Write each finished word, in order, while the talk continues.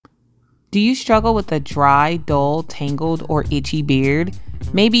Do you struggle with a dry, dull, tangled, or itchy beard?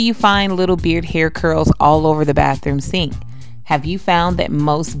 Maybe you find little beard hair curls all over the bathroom sink. Have you found that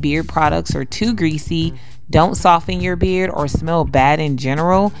most beard products are too greasy, don't soften your beard, or smell bad in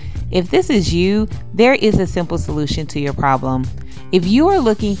general? If this is you, there is a simple solution to your problem. If you are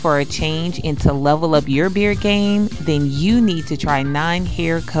looking for a change and to level up your beard game, then you need to try 9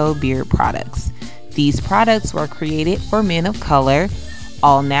 Hair Co. beard products. These products were created for men of color,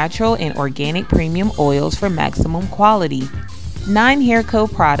 all natural and organic premium oils for maximum quality. 9 Hair Co.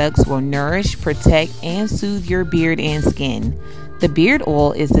 products will nourish, protect, and soothe your beard and skin. The beard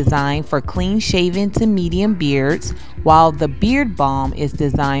oil is designed for clean shaven to medium beards, while the beard balm is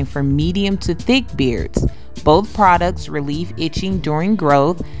designed for medium to thick beards. Both products relieve itching during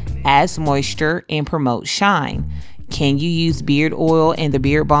growth, adds moisture, and promote shine. Can you use beard oil and the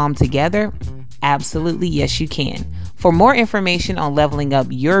beard balm together? Absolutely, yes, you can. For more information on leveling up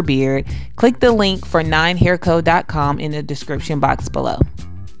your beard, click the link for 9hairco.com in the description box below.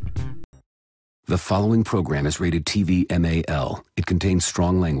 The following program is rated TV MAL. It contains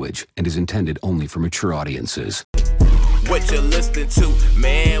strong language and is intended only for mature audiences. What you listening to,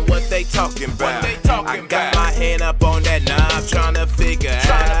 man? What they talking about? I got my hand up on that knob, trying to figure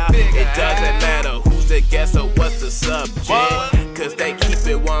out. It doesn't matter who's the guest or what's the subject, cause they keep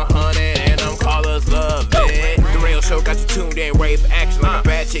it 100 and them callers love it. The radio show got you tuned in, ready for action like a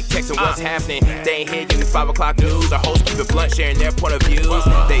bad chick texting what's happening. They ain't here giving 5 o'clock news. Our hosts keep it blunt, sharing their point of views.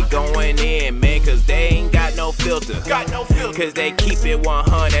 They going in, man, cause they ain't got no filter. Cause they keep it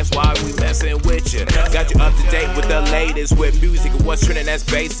 100, that's why we messing with you. Got you up to date with the latest with music and what's trending, that's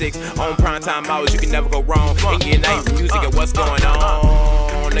basics. On primetime hours, you can never go wrong. And your night music and what's going on.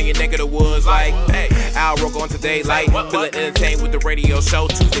 In your neck of the woods, like, hey, Al Roco on today, like, feeling entertained with the radio show.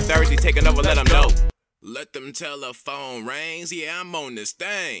 Tuesday, Thursday, taking over, let them know. Let them telephone rings, yeah, I'm on this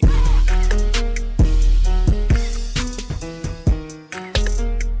thing.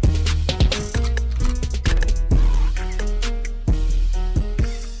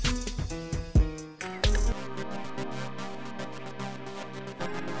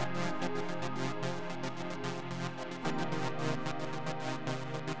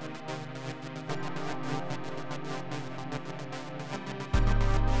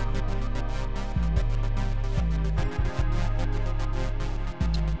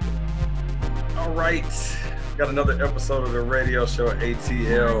 All right, got another episode of the radio show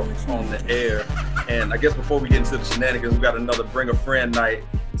ATL on the air. And I guess before we get into the shenanigans, we got another Bring a Friend night.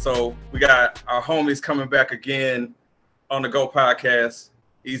 So we got our homies coming back again on the Go podcast.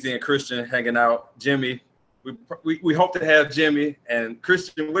 Easy and Christian hanging out. Jimmy, we hope to have Jimmy and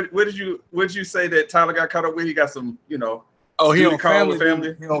Christian. What did you say that Tyler got caught up with? He got some, Oh, he on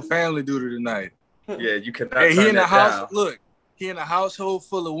family. He on family duty tonight. Yeah, you cannot. Hey, turn he in the that house. down. Look, he in a household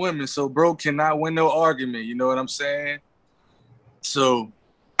full of women, so bro cannot win no argument. You know what I'm saying? So,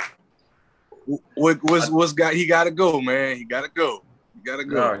 what's got? He got to go, man. He got to go.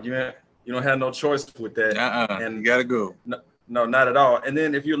 No, you don't have no choice with that. And you got to go. No, not at all. And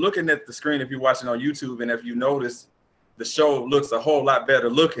then if you're looking at the screen, if you're watching on YouTube, and if you notice, the show looks a whole lot better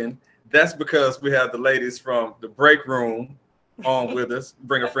looking. That's because we have the ladies from the break room on with us.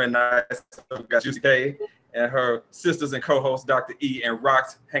 Bring a Friend night. So we got Juicy K and her sisters and co-hosts, Dr. E and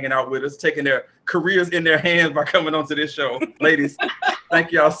Rox, hanging out with us, taking their careers in their hands by coming onto this show. Ladies,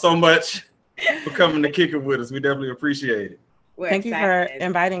 thank y'all so much for coming to kick it with us. We definitely appreciate it. Thank you for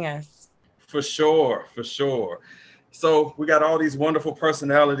inviting us. For sure. So we got all these wonderful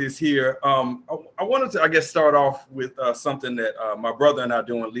personalities here. I wanted to, I guess, start off with something that my brother and I are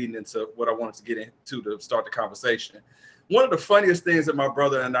doing leading into what I wanted to get into to start the conversation. One of the funniest things that my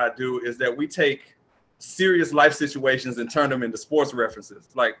brother and I do is that we take serious life situations and turn them into sports references.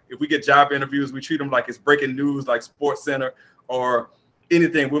 Like if we get job interviews, we treat them like it's breaking news, like Sports Center or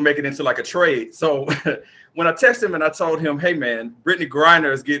anything. We'll make it into like a trade. So when I texted him and I told him, hey man, Brittany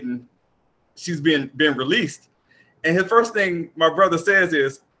Griner is she's been released. And his first thing my brother says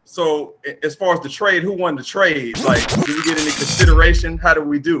is, so as far as the trade, who won the trade? Like, did we get any consideration? How do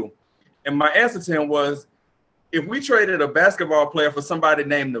we do? And my answer to him was, if we traded a basketball player for somebody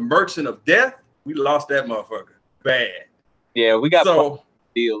named the Merchant of Death, we lost that motherfucker bad. Yeah, we got a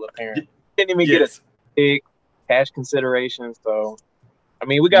deal apparently. Didn't even get a big cash consideration. So, I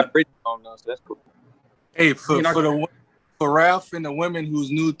mean, we got Brittany on us. So that's cool. Hey, for Ralph and the women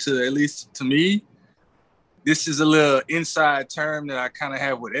who's new to, at least to me, this is a little inside term that I kind of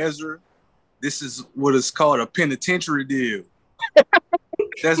have with Ezra. This is what is called a penitentiary deal.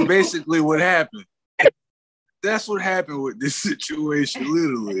 That's basically what happened. That's what happened with this situation,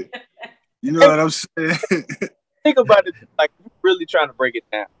 literally. You know what I'm saying? Think about it, like, really trying to break it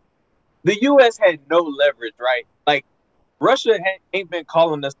down. the U.S. had no leverage, right? Like Russia ain't been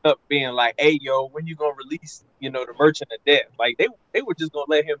calling us up, being like, "Hey, yo, when you gonna release, the Merchant of Death?" Like they were just gonna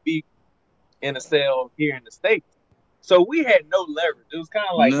let him be in a cell here in the States. So we had no leverage. It was kind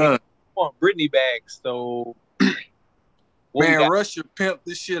of like, hey, we want Britney back. So, man, Russia pimped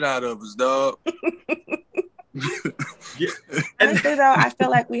the shit out of us, dog. Honestly, though, I feel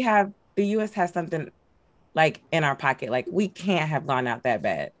like the U.S. has something like in our pocket. Like we can't have gone out that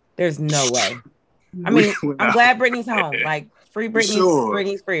bad. There's no way. I mean, I'm glad Britney's home. Like free Britney, sure.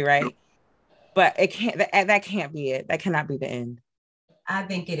 Britney's free, right? But it can't. That can't be it. That cannot be the end. I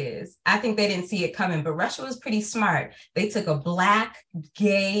think it is. I think they didn't see it coming, but Russia was pretty smart. They took a Black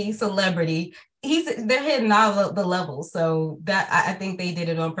gay celebrity. They're hitting all the levels. So that I think they did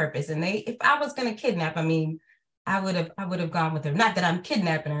it on purpose. And if I was going to kidnap, I mean, I would have gone with her. Not that I'm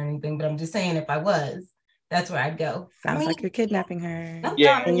kidnapping or anything, but I'm just saying if I was, that's where I'd go. Sounds like you're kidnapping her.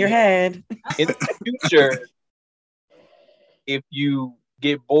 Yeah, in your head. In the future, if you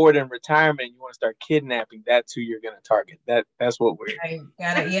get bored in retirement and you want to start kidnapping, that's who you're going to target. That's what we're. I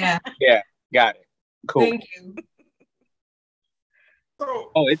got it. Yeah. Yeah, got it. Cool. Thank you.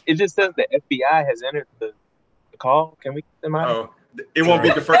 It just says the FBI has entered the call. Can we get them out? Oh, it won't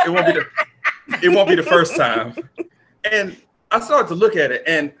be the first. It won't be the first time. And I started to look at it,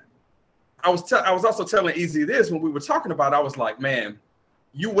 and I was also telling Easy this when we were talking about it, I was like, man,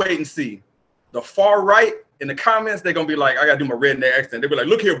 you wait and see. The far right in the comments, they're gonna be like, I gotta do my redneck accent. They'll be like,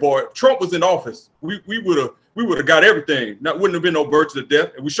 look here, boy, if Trump was in office, we would have got everything. Wouldn't have been no birds to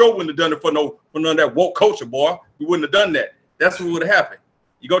death. And we sure wouldn't have done it for none of that woke culture, boy. We wouldn't have done that. That's what would have happened.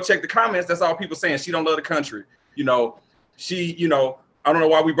 You go check the comments, that's all people saying. She don't love the country. She, I don't know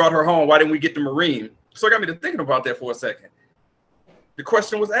why we brought her home. Why didn't we get the Marine? So it got me to thinking about that for a second. The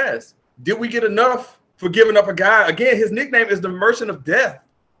question was asked, did we get enough for giving up a guy? Again, his nickname is the Merchant of Death.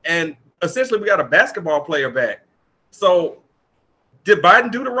 And essentially we got a basketball player back. So did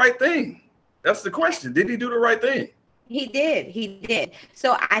Biden do the right thing? That's the question. Did he do the right thing? He did.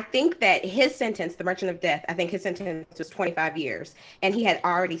 So I think that his sentence, the Merchant of Death, I think his sentence was 25 years and he had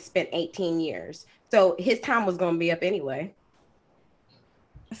already spent 18 years. So his time was going to be up anyway.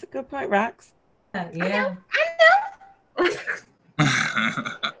 That's a good point, Rox. Yeah. I know.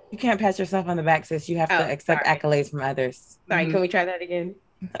 You can't pat yourself on the back, sis. You have to accept accolades from others. Sorry, Can we try that again?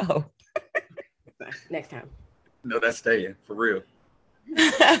 No. Next time. No, that's staying for real.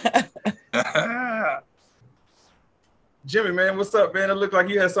 Jimmy, man, what's up, man? It looked like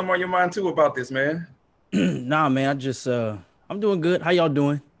you had something on your mind too about this, man. Nah, man, I just I'm doing good. How y'all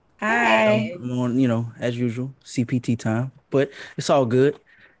doing? Hi. I'm on, as usual, CPT time, but it's all good.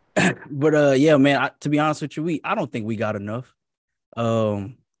 But yeah, man, to be honest with you, I don't think we got enough.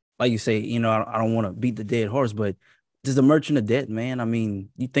 Like you say, I don't want to beat the dead horse, but this is the Merchant of Death, man. I mean,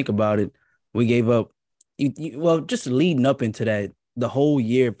 you think about it, we gave up. Well, just leading up into that, the whole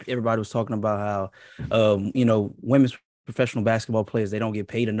year, everybody was talking about how, women's professional basketball players, they don't get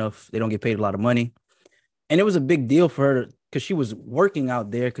paid enough. They don't get paid a lot of money. And it was a big deal for her because she was working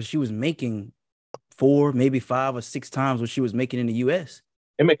out there because she was making 4, maybe 5 or 6 times what she was making in the U.S.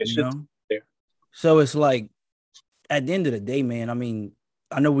 They make a shit there. So it's like, at the end of the day, man, I mean,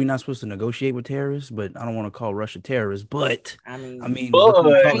 I know we're not supposed to negotiate with terrorists, but I don't want to call Russia terrorists. But I mean, what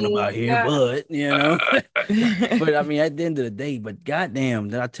we're talking about here, but but I mean, at the end of the day, but goddamn,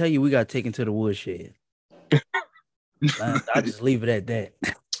 did I tell you we got taken to the woodshed? I just leave it at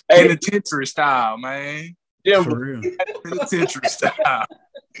that. Penitentiary style, man. Jim, for real. Penitentiary style.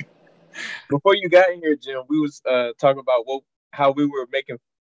 Before you got here, Jim, we was talking about how we were making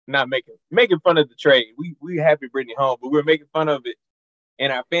fun of the trade. We happy Britney home, but we were making fun of it in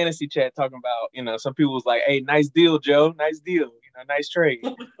our fantasy chat, talking about, some people was like, hey, nice deal, Joe. Nice deal. Nice trade.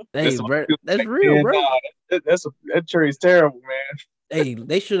 Hey, bro, that's real, bro. That trade's terrible, man. Hey,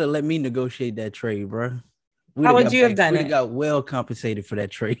 they should have let me negotiate that trade, bro. How would you have done it? We got well compensated for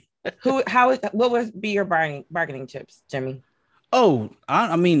that trade. What would be your bargaining chips, Jimmy? Oh,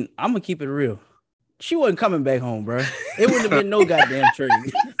 I mean, I'm gonna keep it real. She wasn't coming back home, bro. It wouldn't have been no goddamn trade.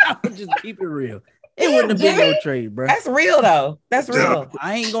 I would just keep it real. It wouldn't have been no trade, bro. That's real though. That's real.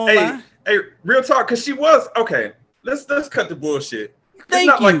 I ain't gonna lie. Hey, real talk, because she was okay. Let's cut the bullshit. Thank it's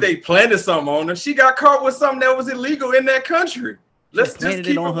not you. like they planted something on her. She got caught with something that was illegal in that country. Let's just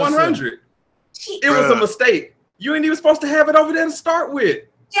keep it 100. It was a mistake. You ain't even supposed to have it over there to start with.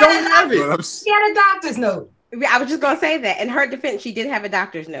 Don't have it. She had a doctor's note. I was just gonna say that. In her defense, she did have a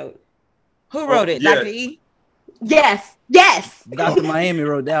doctor's note. Who wrote it? Yeah. Dr. E? Yes. Yes. Dr. Miami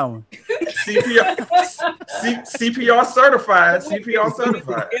wrote that one. CPR certified. CPR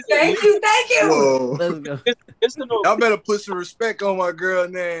certified. Thank you. Whoa. Let's go. Y'all better put some respect on my girl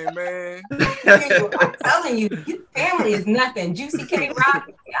name, man. I'm telling you, family is nothing. Juicy K Rock,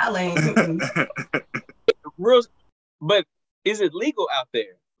 y'all ain't. Real, but is it legal out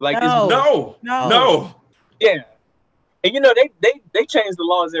there? Like, no. Yeah, and they change the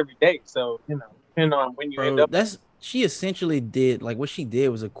laws every day. So depending on when you end up. She essentially did like what she did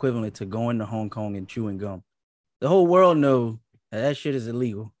was equivalent to going to Hong Kong and chewing gum. The whole world knows that shit is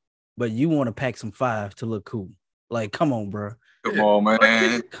illegal, but you want to pack some 5 to look cool. Like, come on, bro. Come on,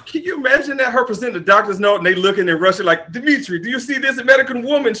 man. Can you imagine that her presenting the doctor's note and they looking in Russia like, Dimitri, do you see this American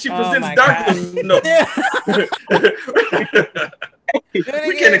woman? She presents doctor's note.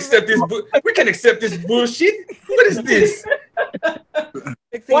 We can't accept this. We can't accept this bullshit. What is this?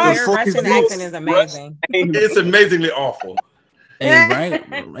 Your Russian accent is amazing. It's amazingly awful. Hey, I ain't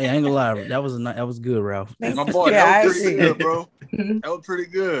gonna lie. That was good, Ralph. My boy, that was pretty good, bro. That was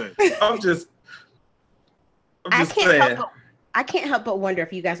pretty good. I'm just I can't help but wonder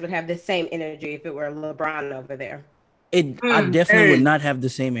if you guys would have the same energy if it were LeBron over there. I definitely would not have the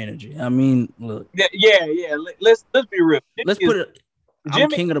same energy. I mean, look. Yeah. Let's be real. Let's put it. I'm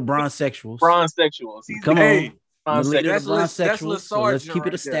king of the bronzesexuals. Bronzesexuals. Come on. That's bronzesexuals. So let's keep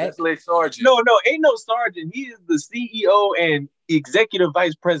it a stack. No, ain't no sergeant. He is the CEO and executive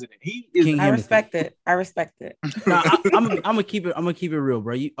vice president. He is. I respect it. Nah, I'm gonna keep it. I'm gonna keep it real,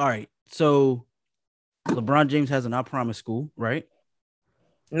 bro. All right. So LeBron James has an I Promise school, right?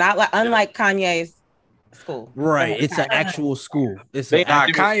 Unlike Kanye's school, right? It's an actual school. It's an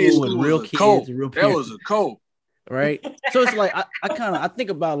Kanye's school with real kids, real parents. That was a cult. Right. So it's like I think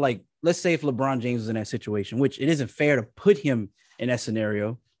about, like, let's say if LeBron James was in that situation, which it isn't fair to put him in that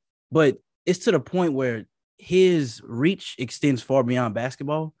scenario, but it's to the point where his reach extends far beyond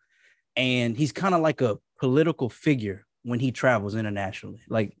basketball, and he's kind of like a political figure when he travels internationally.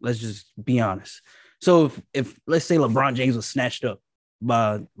 Like, let's just be honest. So if let's say LeBron James was snatched up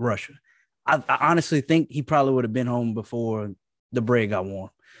by Russia, I honestly think he probably would have been home before the bread got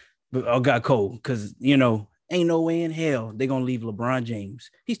warm or got cold, because ain't no way in hell they're going to leave LeBron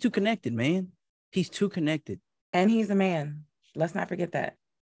James. He's too connected, man. He's too connected. And he's a man. Let's not forget that.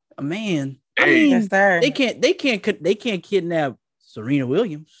 A man. Hey. Yes, sir. They can't kidnap Serena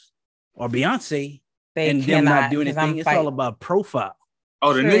Williams or Beyonce and them not do anything. It's all about profile.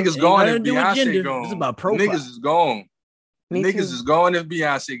 Oh, the niggas gone if Beyonce gone. It's about profile. Niggas is gone. Niggas is gone if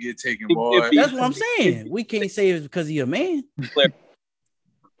Beyonce get taken, boy. That's what I'm saying. We can't say it's because he's a man.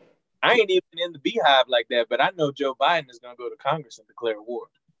 I ain't even in the beehive like that, but I know Joe Biden is gonna go to Congress and declare war.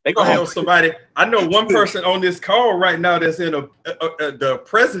 They gonna have somebody. I know one person on this call right now that's in the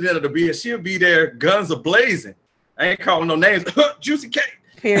president of the beehive. She'll be there, guns a blazing. I ain't calling no names. Juicy K.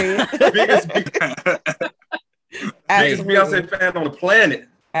 Period. biggest Beyonce fan on the planet.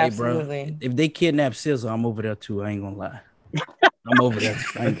 Absolutely. Hey, bro, if they kidnap SZA, I'm over there too. I ain't gonna lie. I'm over there.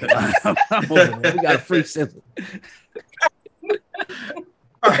 I'm over there. We got a free SZA.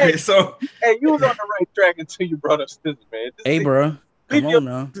 All right, so you was on the right track until you brought up SZA, man. Hey, bro, come on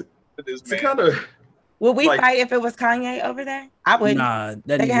now. Would we fight if it was Kanye over there? I wouldn't. Nah,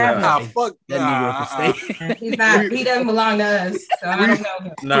 that fuck that nigga can stay. He's not. He doesn't belong to us. So I don't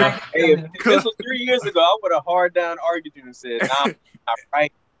know. Nah. Hey, if this was 3 years ago, I would have hard down argued you and said, "Nah, I'm not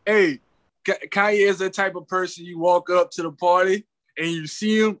right." Hey, Kanye is the type of person you walk up to the party and you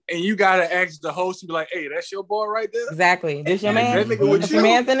see him and you gotta ask the host and be like, "Hey, that's your boy right there." Exactly. This your man? That nigga with your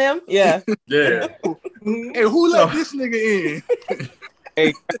man's in him? Yeah. Yeah. Hey, who let this nigga in?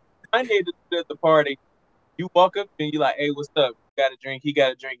 Hey, Kanye at the party. You walk up and you like, "Hey, what's up? Got a drink?" He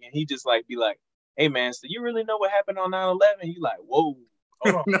got a drink, and he just like be like, "Hey, man, so you really know what happened on 9/11?" You like, "Whoa,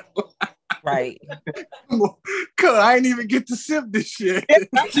 hold on." No. Right. Cause I ain't even get to sip this shit.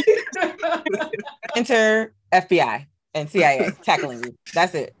 Enter FBI and CIA tackling you.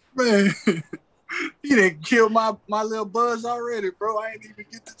 That's it. Man, he done killed my little buzz already, bro. I ain't even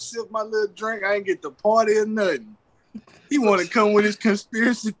get to sip my little drink. I ain't get to party or nothing. He want to come with his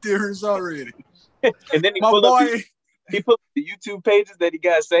conspiracy theories already. And then he pulled up the YouTube pages that he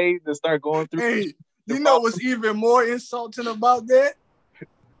got saved and start going through. Hey, you know what's even more insulting about that?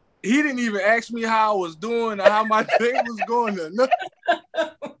 He didn't even ask me how I was doing or how my day was going.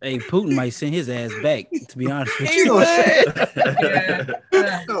 Hey, Putin might send his ass back, to be honest with you.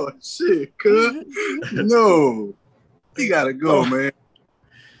 Oh, shit, cuz. No. He got to go, man.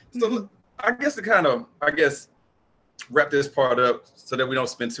 So I guess to kind of, wrap this part up so that we don't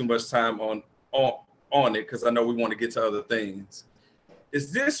spend too much time on it, because I know we want to get to other things.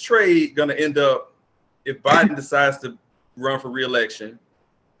 Is this trade going to end up if Biden decides to run for re-election,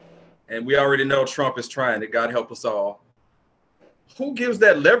 and we already know Trump is trying it, God help us all, who gives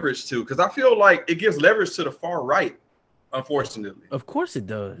that leverage to? Because I feel like it gives leverage to the far right, unfortunately. Of course it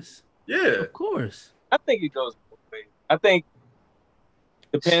does. Yeah. Of course. I think it goes both ways. I think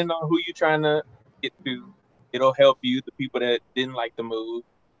depending on who you're trying to get to, it'll help you, the people that didn't like the move.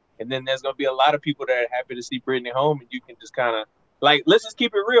 And then there's going to be a lot of people that are happy to see Brittany home, and you can just kind of, like, let's just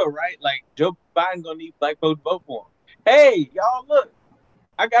keep it real, right? Like, Joe Biden going to need black folks to vote for him. Hey, y'all, look,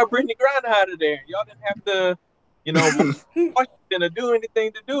 I got Brittany Griner out of there. Y'all didn't have to, Washington or do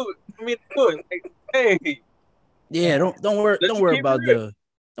anything to do it. I mean, do it. Like, hey. Yeah, don't worry about the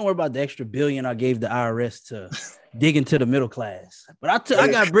extra $1 billion I gave the IRS to dig into the middle class. But I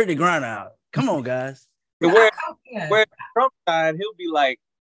got Brittany Griner out. Come on, guys. Where Trump side, he'll be like,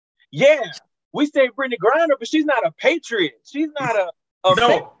 yeah, we say Brittany Griner, but she's not a patriot. She's not a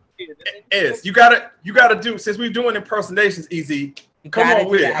no. Yes, you gotta do, since we're doing impersonations, Easy. Come on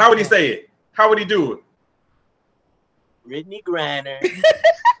with it. How would he say it? How would he do it? Brittany Griner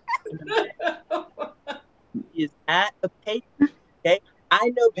is not a patriot. Okay, I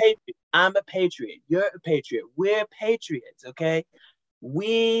know patriot. I'm a patriot. You're a patriot. We're patriots. Okay,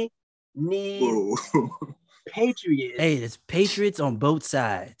 we need patriots. Hey, there's patriots on both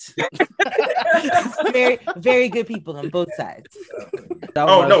sides. Very, very good people on both sides.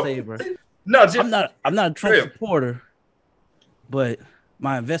 No, I'm not a Trump supporter, but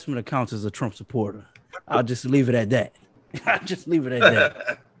my investment account is a Trump supporter. I'll just leave it at that.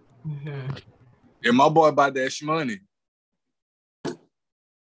 Mm-hmm. Yeah, my boy bought that money.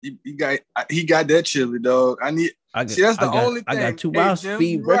 He got that chili, dog. That's the only thing. I got 2 miles to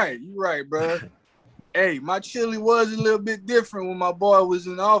feed, bro. You right, bro. Hey, my chili was a little bit different when my boy was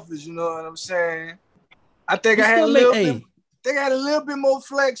in office. You know what I'm saying? I think I had a little bit. They got a little bit more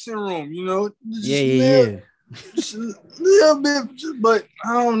flexing room. You know? Just a little bit, but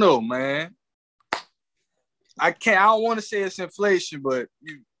I don't know, man. I don't want to say it's inflation, but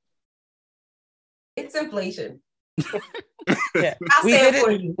it's inflation. Yeah.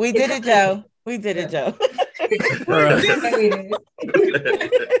 We did it, Joe. We did it, Joe.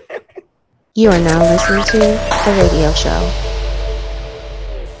 You are now listening to The Radio Show.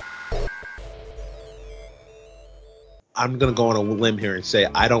 I'm going to go on a limb here and say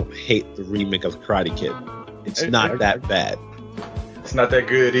I don't hate the remake of Karate Kid. It's not that bad. It's not that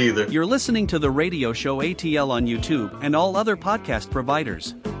good either. You're listening to The Radio Show ATL on YouTube and all other podcast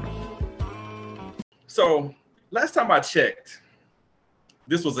providers. So, last time I checked,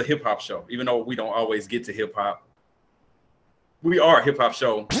 this was a hip-hop show. Even though we don't always get to hip-hop, we are a hip-hop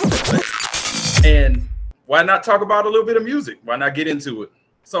show. And why not talk about a little bit of music? Why not get into it?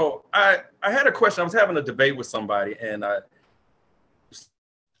 So I had a question. I was having a debate with somebody, and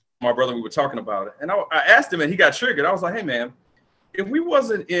my brother, we were talking about it. And I asked him, and he got triggered. I was like, hey, man, if we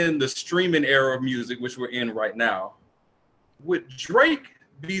wasn't in the streaming era of music, which we're in right now, would Drake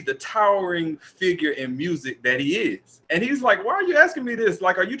be the towering figure in music that he is? And he's like, why are you asking me this?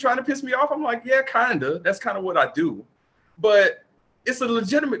 Like, are you trying to piss me off? I'm like, yeah, kind of. That's kind of what I do. But it's a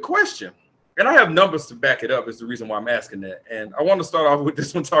legitimate question. And I have numbers to back it up is the reason why I'm asking that. And I want to start off with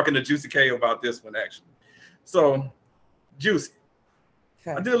this one, talking to Juicy K about this one, actually. So, Juicy,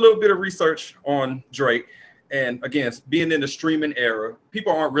 I did a little bit of research on Drake. And again, being in the streaming era,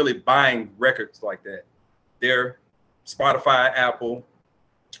 people aren't really buying records like that. They're Spotify, Apple,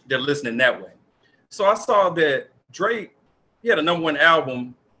 they're listening that way. So I saw that Drake, he had a #1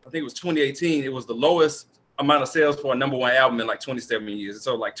 album, I think it was 2018. It was the lowest amount of sales for a #1 album in like 27 years. It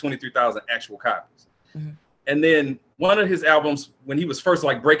sold like 23,000 actual copies. Mm-hmm. And then one of his albums, when he was first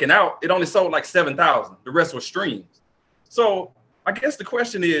like breaking out, it only sold like 7,000. The rest were streams. So I guess the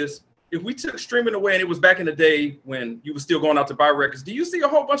question is, if we took streaming away and it was back in the day when you were still going out to buy records, do you see a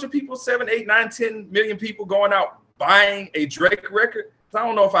whole bunch of people, 7, 8, 9, 10 million people going out buying a Drake record? I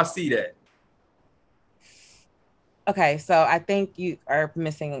don't know if I see that. Okay, so I think you are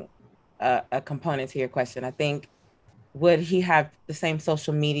missing a component to your question. I think, would he have the same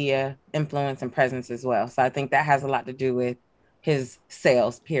social media influence and presence as well? So I think that has a lot to do with his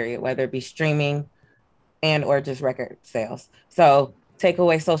sales, period, whether it be streaming and or just record sales. So take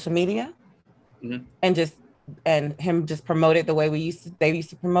away social media and him just promote it the way they used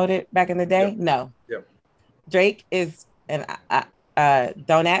to promote it back in the day. Yep. No. Yep. Drake is, and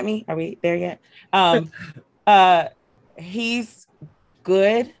don't at me. Are we there yet? He's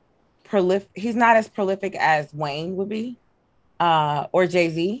good, prolific. He's not as prolific as Wayne would be, or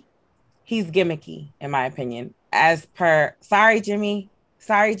Jay-Z. He's gimmicky, in my opinion. As per, sorry, Jimmy.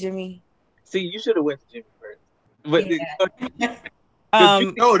 See, you should have went to Jimmy first. But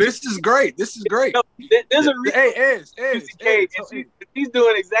No, this is great. This is great. No, there's a reason. Hey, She's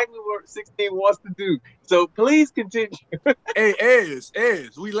doing exactly what 16 wants to do. So please continue. Hey, Ez,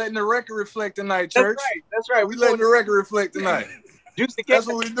 we letting the record reflect tonight, church. That's right. We letting the record reflect tonight. Juicy That's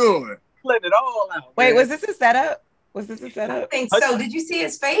what we're doing. Letting it all out. Wait, man. was this a setup? Was this a setup? I think so. Did you see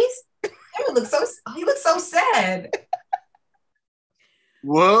his face? He looks so sad.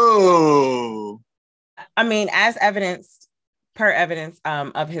 Whoa. I mean, as evidence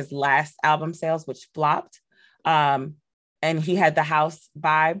of his last album sales, which flopped, and he had the house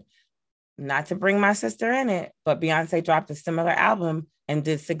vibe. Not to bring my sister in it, but Beyonce dropped a similar album and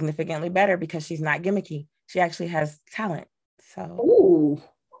did significantly better because she's not gimmicky. She actually has talent. So, ooh,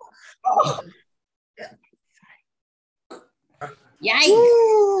 oh.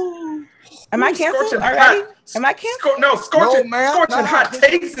 Yikes! Am I canceled already? Am I canceled? Scorching hot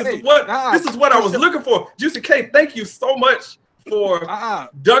takes is what this is what I was looking for. Juicy K, thank you so much for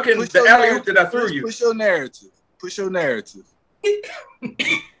ducking the alley-oop that I threw you. Push your narrative.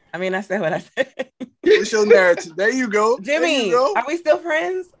 I mean, I said what I said. Push your narrative. There you go. Jimmy, are we still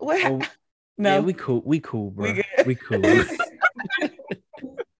friends? What? Oh, no, yeah, we cool, bro. We cool.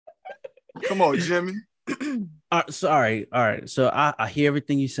 Come on, Jimmy. All right. So I hear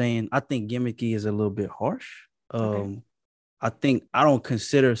everything you're saying. I think gimmicky is a little bit harsh. I think I don't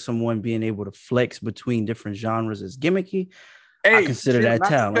consider someone being able to flex between different genres as gimmicky. I consider that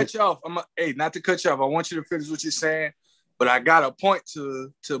talent. Not to cut you off. I want you to finish what you're saying, but I got a point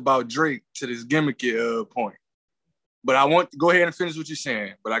to about Drake to this gimmicky point. But I want to go ahead and finish what you're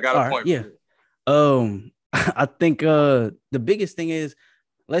saying. But I got a point. Yeah. I think the biggest thing is,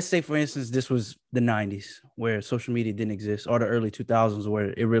 let's say, for instance, this was the 90s where social media didn't exist, or the early 2000s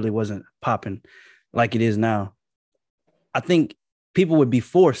where it really wasn't popping like it is now. I think people would be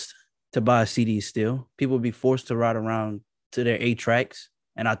forced to buy CDs still. People would be forced to ride around to their 8 tracks.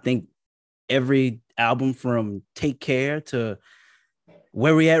 And I think every album from Take Care to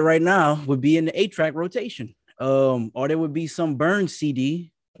where we at right now would be in the 8-track rotation. Or there would be some burn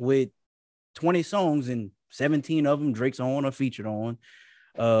CD with 20 songs and 17 of them Drake's on or featured on.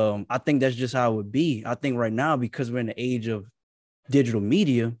 I think that's just how it would be. I think right now, because we're in the age of digital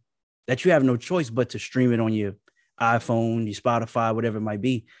media, that you have no choice but to stream it on your iPhone, your Spotify, whatever it might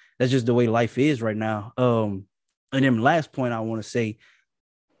be. That's just the way life is right now. And then last point I want to say,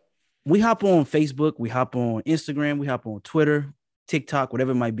 we hop on Facebook, we hop on Instagram, we hop on Twitter, TikTok,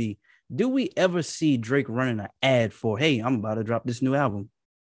 whatever it might be. Do we ever see Drake running an ad for, hey, I'm about to drop this new album?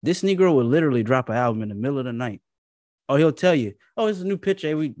 This Negro will literally drop an album in the middle of the night. Or he'll tell you, oh, it's a new picture.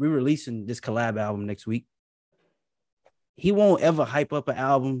 Hey, we're releasing this collab album next week. He won't ever hype up an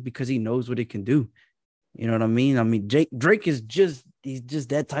album because he knows what it can do. You know what I mean? I mean, Drake is he's just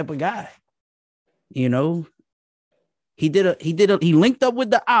that type of guy. You know, he linked up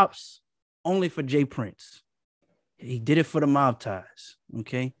with the Ops only for Jay Prince. He did it for the mob ties.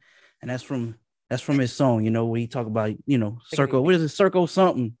 Okay. And that's from his song, you know, where he talk about, you know, Circle, what is it? Circle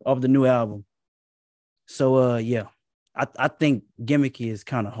something of the new album. So, yeah, I think gimmicky is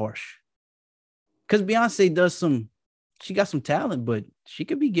kind of harsh. Because Beyonce she got some talent, but she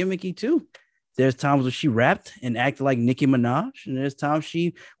could be gimmicky too. There's times where she rapped and acted like Nicki Minaj, and there's times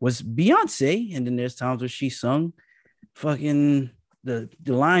she was Beyonce, and then there's times where she sung fucking the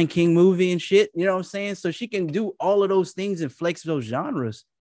Lion King movie and shit, you know what I'm saying? So she can do all of those things and flex those genres.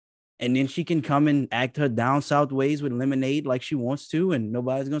 And then she can come and act her down south ways with Lemonade like she wants to, and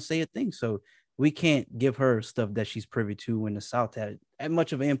nobody's going to say a thing. So we can't give her stuff that she's privy to when the South had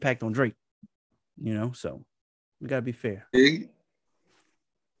much of an impact on Drake, you know? So we got to be fair. Dig.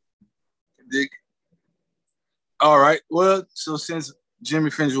 All right. Well, so since Jimmy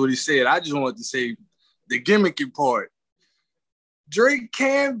finished what he said, I just wanted to say the gimmicky part. Drake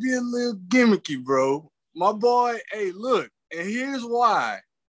can be a little gimmicky, bro. My boy, hey, look, and here's why.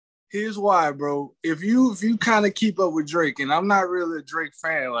 Here's why, bro. If you kind of keep up with Drake, and I'm not really a Drake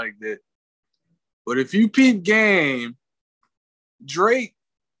fan like that, but if you peep game, Drake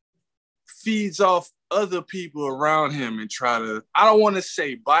feeds off other people around him and try to, I don't want to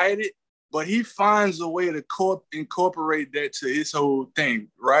say bite it, but he finds a way to incorporate that to his whole thing,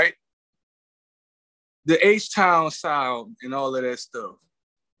 right? The H-Town sound and all of that stuff.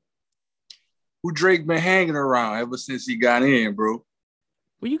 Who Drake been hanging around ever since he got in, bro.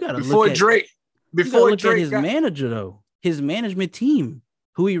 Well, you got to look at his manager, though. His management team,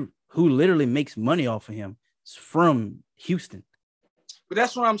 who literally makes money off of him, is from Houston. But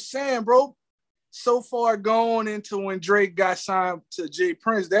that's what I'm saying, bro. So far gone into when Drake got signed to Jay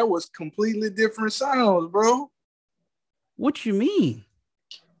Prince, that was completely different sounds, bro. What you mean?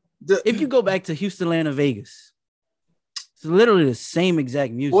 If you go back to Houston, Atlanta, Vegas, It's literally the same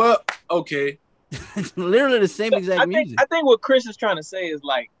exact music. Well, okay. It's literally the same exact music. I think what Chris is trying to say is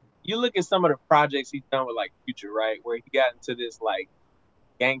like, you look at some of the projects he's done with like Future, right? Where he got into this like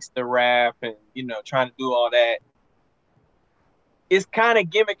gangster rap and, you know, trying to do all that. It's kind of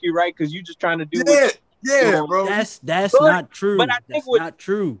gimmicky, right? Because you're just trying to do bro. That's not true. But I think that's not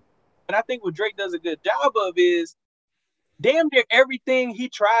true. But I think what Drake does a good job of is damn near everything he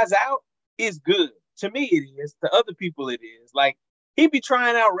tries out is good. To me, it is. To other people, it is. Like, he be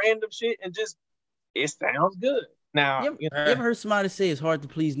trying out random shit and just, it sounds good. Now, you ever heard somebody say it's hard to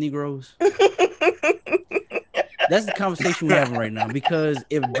please Negroes? That's the conversation we're having right now. Because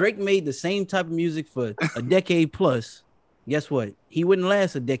if Drake made the same type of music for a decade plus, guess what? He wouldn't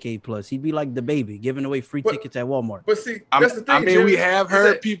last a decade plus. He'd be like the baby giving away free tickets at Walmart. But see, that's the thing. I mean, Jimmy, we have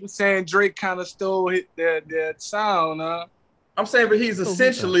heard people saying Drake kind of stole that sound. I'm saying, but he's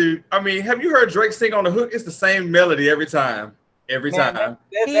essentially. I mean, have you heard Drake sing on the hook? It's the same melody every time. Every time.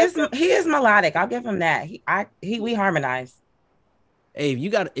 He is melodic. I'll give him that. We harmonize. Hey,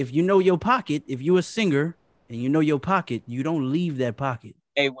 if you know your pocket, if you're a singer and you know your pocket, you don't leave that pocket.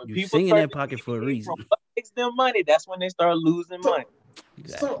 Hey, when you people sing in that pocket for a reason. What makes them money? That's when they start losing money.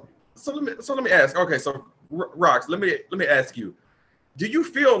 Exactly. So let me ask. Okay, so Rox, let me ask you. Do you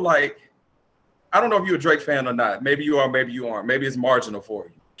feel like, I don't know if you're a Drake fan or not. Maybe you are, maybe you aren't. Maybe it's marginal for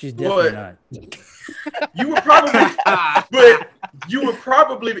you. She's definitely not. You would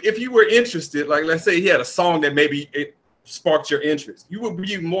probably, if you were interested, like let's say he had a song that maybe it sparked your interest, you would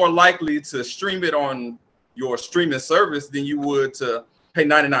be more likely to stream it on your streaming service than you would to pay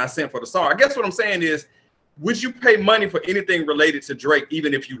 99 cents for the song. I guess what I'm saying is, would you pay money for anything related to Drake,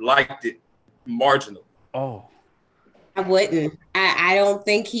 even if you liked it marginally? Oh, I wouldn't. I don't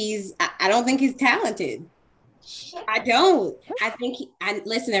think he's talented. I don't. I think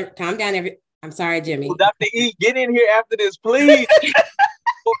listen, calm down. I'm sorry, Jimmy. Well, Dr. E, get in here after this, please.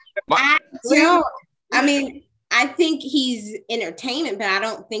 I don't. I mean, I think he's entertainment, but I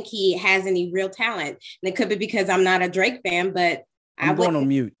don't think he has any real talent. And it could be because I'm not a Drake fan, but I'm going on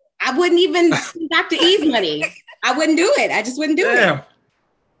mute. I wouldn't even spend Dr. E's money. I wouldn't do it. I just wouldn't do it.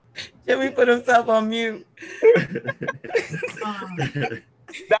 Jimmy put himself on mute.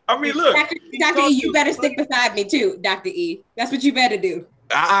 I mean, look. Dr. E, you better stick beside me too, Dr. E. That's what you better do.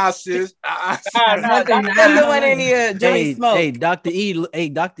 Sis. Nothing went in here. Jimmy smoke. Hey, Dr. E. Hey,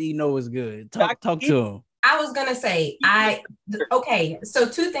 Dr. E know what's good. Talk to him. I was gonna say, okay, so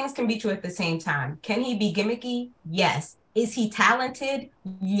two things can be true at the same time. Can he be gimmicky? Yes. Is he talented?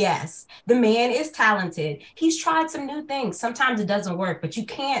 Yes. The man is talented. He's tried some new things. Sometimes it doesn't work, but you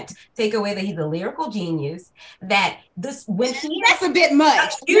can't take away that he's a lyrical genius. That's a bit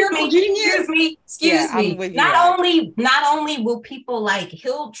much. Excuse me. Not only will people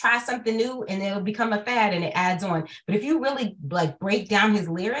he'll try something new and it'll become a fad and it adds on. But if you really break down his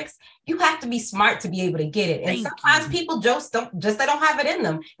lyrics, you have to be smart to be able to get it. And sometimes people just don't have it in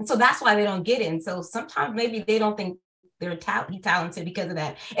them. And so that's why they don't get it. And so sometimes maybe they don't think they're talented because of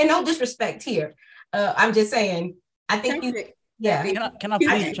that. And no disrespect here. I'm just saying, I think you, yeah. Can I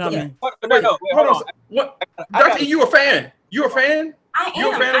please chime in? No, hold on. What? Dr. E, you a fan? You a fan? I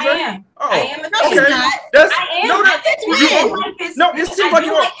You a fan of Drake? I am a fan. It seems like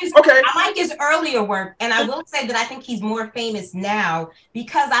you're okay. I like his earlier work, and I will say that I think he's more famous now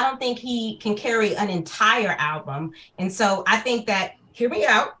because I don't think he can carry an entire album. And so I think that, hear me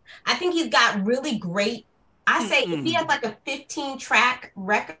out, I think he's got really great. I say if he has a 15-track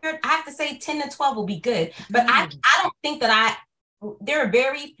record, I have to say 10 to 12 will be good. But I don't think that there are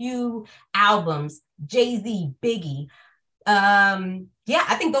very few albums, Jay-Z, Biggie.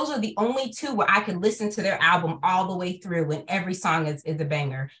 I think those are the only two where I could listen to their album all the way through and every song is a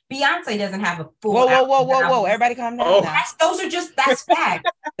banger. Beyonce doesn't have a full Whoa. Everybody calm down. That's fact.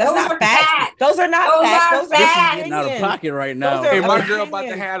 That's not fact. Those are not facts. Those are getting out of pocket right now. Hey, my girl about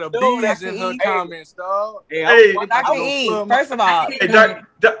to have a bees in her comments, dog. Hey, Dr. E, first of all. Hey,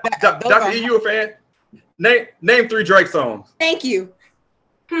 Dr. E, you a fan? Name 3 Drake songs. Thank you.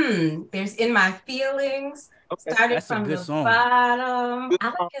 There's In My Feelings. Started from the bottom.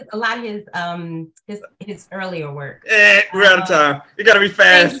 I like a lot of his earlier work. We're out of time. You gotta be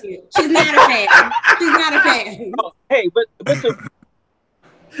fast. Thank you. She's not a fan. Oh, hey, but to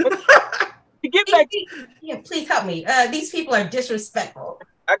get back, please help me. These people are disrespectful.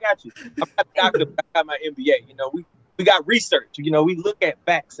 I got you. I'm not a doctor, but I got my MBA. You know, we got research. You know, we look at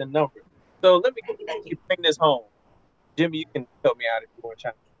facts and numbers. So let me bring this home. Jimmy, you can help me out if you want to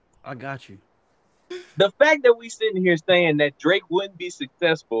chime in. I got you. The fact that we sitting here saying that Drake wouldn't be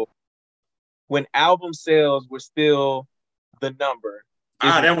successful when album sales were still the number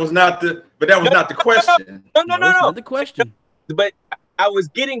That was not the question. No. Not the question. But I was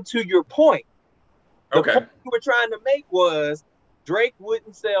getting to your point. The Okay. point you were trying to make was Drake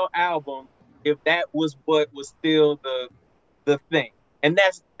wouldn't sell albums if that was what was still the thing. And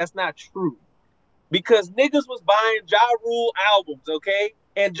that's not true. Because niggas was buying Ja Rule albums, okay?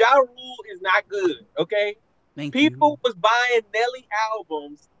 And Ja Rule is not good, okay? People was buying Nelly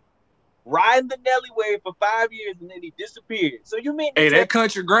albums, riding the Nelly wave for 5 years, and then he disappeared. So you mean that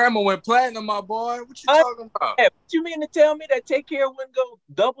country grammar went platinum, my boy? What you talking about? What you mean to tell me that Take Care wouldn't go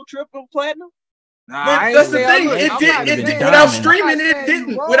double, triple platinum? Nah, but that's the thing. It did. Without streaming, it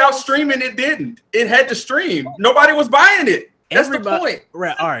didn't. Without streaming, it didn't. It had to stream. Nobody was buying it. That's the point.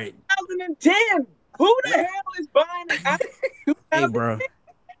 Right. All right. 2010. Who the hell is buying it? Hey, bro.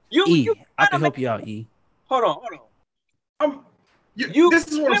 I can help you out, E. Hold on. This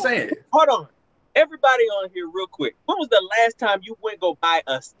is what I'm saying. Hold on. Everybody on here real quick. When was the last time you went go buy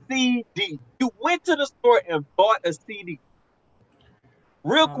a CD? You went to the store and bought a CD.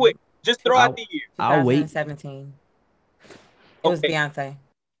 Real quick. Just throw out the year. I'll wait. 2017. It was Beyonce.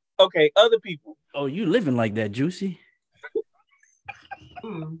 Okay, other people. Oh, you living like that, Juicy?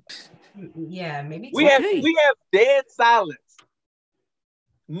 Yeah, maybe. We have dead silence.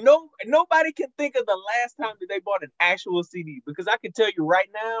 Nobody can think of the last time that they bought an actual CD, because I can tell you right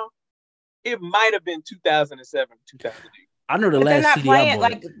now, it might have been 2007, 2008. I know the but last they're not CD playing, I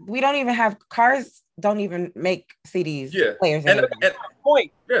bought. like, we don't even have cars. Don't even make CDs. Players. And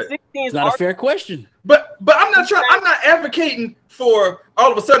point. It's not a fair question. But I'm not advocating for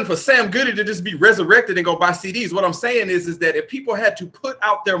all of a sudden for Sam Goody to just be resurrected and go buy CDs. What I'm saying is that if people had to put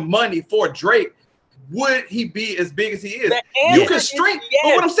out their money for Drake, would he be as big as he is? You can stream,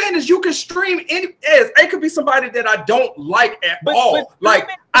 but what I'm saying is you can stream it could be somebody that I don't like at all. Like,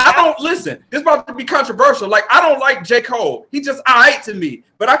 I don't listen. This is about to be controversial. Like, I don't like J. Cole. He just alright to me.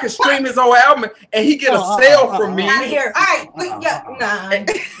 But I can stream his old album and he get a sale from me. Out of here. All right.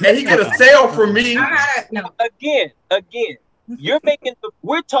 And he get a sale from me. Again,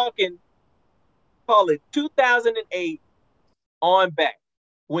 we're talking, call it 2008 on back,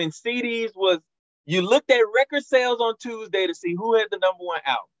 when CDs was, you looked at record sales on Tuesday to see who had the number one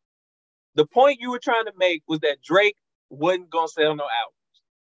album. The point you were trying to make was that Drake wasn't gonna sell no albums.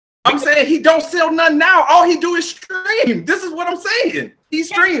 I'm saying he don't sell none now. All he do is stream. This is what I'm saying. He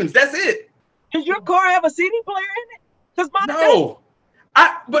streams. That's it. Does your car have a CD player in it? Because no.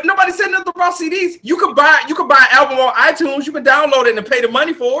 But nobody said nothing about CDs. You could buy an album on iTunes. You can download it and pay the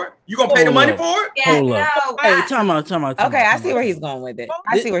money for it. You gonna pay the money for it? Yeah, Hold up. Hey, time out. Okay, I see where he's going with it.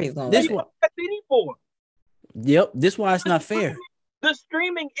 Yep, this why it's not fair. The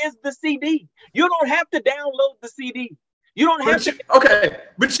streaming is the CD. You don't have to download the CD. You don't have to.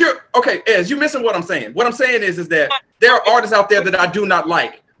 Ez, you're missing what I'm saying. What I'm saying is that there are artists out there that I do not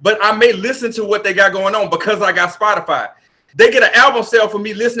like, but I may listen to what they got going on because I got Spotify. They get an album sale for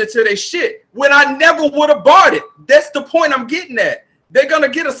me listening to their shit when I never would have bought it. That's the point I'm getting at. They're gonna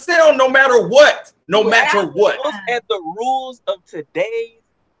get a sale no matter what. No matter what. Look at the rules of today's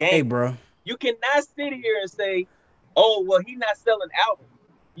game. Hey, bro. You cannot sit here and say, "Oh, well, he's not selling albums."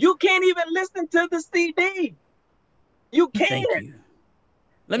 You can't even listen to the CD. You can't. Thank you.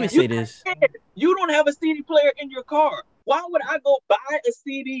 Let me say this. You don't have a CD player in your car. Why would I go buy a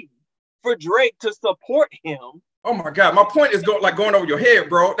CD for Drake to support him? Oh my God, my point is going over your head,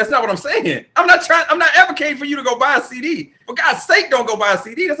 bro. That's not what I'm saying. I'm not advocating for you to go buy a CD. For God's sake, don't go buy a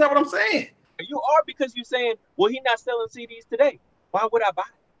CD. That's not what I'm saying. You are, because you're saying, well, he's not selling CDs today. Why would I buy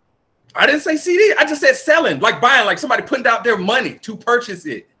it? I didn't say CD. I just said selling, like buying, like somebody putting out their money to purchase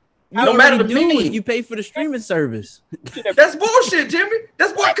it. No matter to me. You pay for the streaming service. That's bullshit, Jimmy.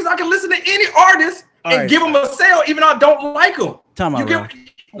 That's why, because I can listen to any artist and give them a sale, even though I don't like them. Time out,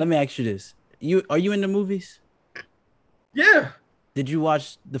 let me ask you this: are you into movies? Yeah. Did you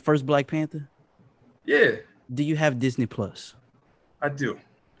watch the first Black Panther? Yeah. Do you have Disney Plus? I do.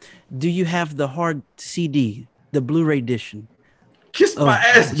 Do you have the hard CD, the Blu-ray edition? Kiss my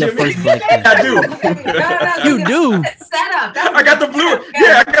ass, Jimmy. The first Black Panther. I do. You do. Set up. I got the Blu-ray.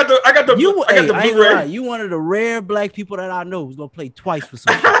 Yeah, I got the Blu-ray. You one of the rare black people that I know who's gonna play twice for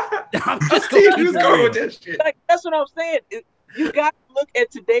some shit. I'm just going with this shit. Like, that's what I'm saying. You got to look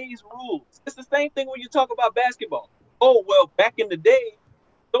at today's rules. It's the same thing when you talk about basketball. Oh, well, back in the day,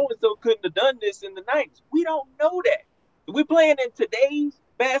 so-and-so couldn't have done this in the 90s. We don't know that. We're playing in today's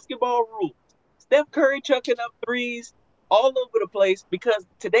basketball rules. Steph Curry chucking up threes all over the place because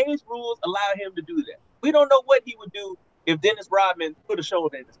today's rules allow him to do that. We don't know what he would do if Dennis Rodman put a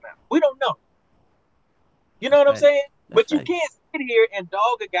shoulder in his mouth. We don't know. You know what I'm saying? But you can't sit here and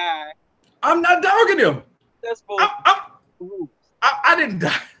dog a guy. I'm not dogging him. That's for rules. I didn't.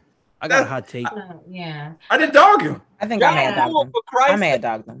 I got a hot take. Yeah. I didn't dog him. I think I may have dogged him. I may have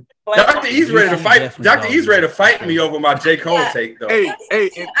dogged him. Dr. E's ready to fight. Dr. E's ready to fight me over my J. Cole take, though.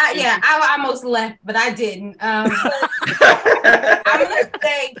 I almost left, but I didn't. I'm gonna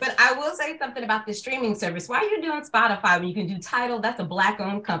say, but I will say something about the streaming service. Why are you doing Spotify when you can do Tidal? That's a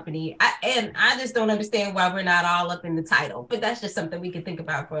Black-owned company, and I just don't understand why we're not all up in the Tidal. But that's just something we can think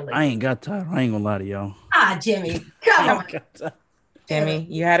about for later. I ain't got Tidal. I ain't gonna lie to y'all. Jimmy, come on. Jimmy,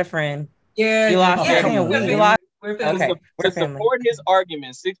 you had a friend. Yeah, you lost. You lost. To support his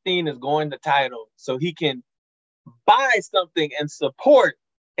argument, 16 is going to Tidal so he can buy something and support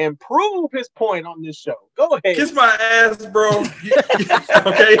and prove his point on this show. Go ahead. Kiss my ass, bro.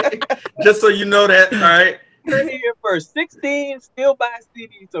 Okay, just so you know that. All right. You're here for 16. Still buy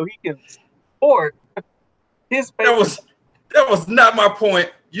CD so he can support his. That was not my point.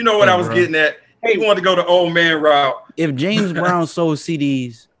 You know what I was getting at. He wanted to go the old man route. If James Brown sold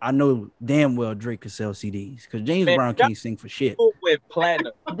CDs, I know damn well Drake could sell CDs because James Brown can't sing for shit. With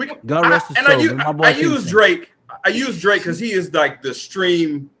platinum. God rest his soul. I use Drake. I use Drake because he is like the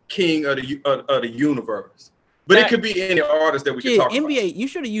stream king of the universe. But it could be any artist that we can talk NBA, about. You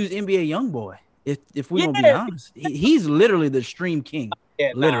should have used NBA YoungBoy. If we're gonna be honest, he's literally the stream king.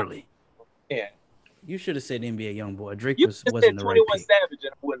 Yeah, literally. Yeah. You should have said NBA YoungBoy. Drake wasn't the 21 right pick. Savage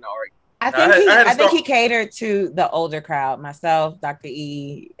and I wouldn't argue. I think he catered to the older crowd. Myself, Dr.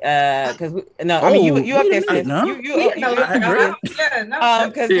 E, because you up there, sis. No. You because we don't know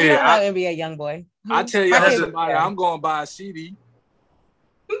NBA YoungBoy. I tell y'all somebody, I'm going to buy a CD.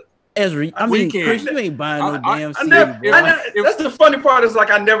 Ezra, I mean, Chris, you ain't buying no damn CD. That's the funny part. Is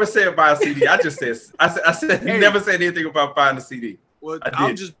like I never said buy a CD. I just said I said never said anything about buying a CD. Well,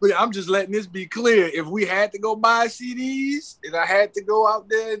 I'm just letting this be clear. If we had to go buy CDs and I had to go out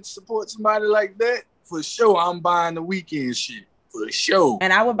there and support somebody like that, for sure, I'm buying the Weeknd shit. For sure.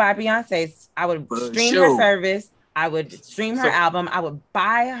 And I would buy Beyonce's. I would stream her service. I would stream her album. I would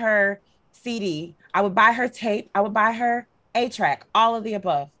buy her CD. I would buy her tape. I would buy her A-track. All of the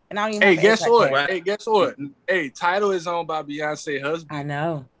above. And I don't even guess what? Hey, guess what? Hey, Tidal is owned by Beyonce's husband. I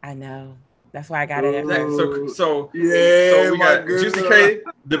know. That's why I got it. So we got Juicy K,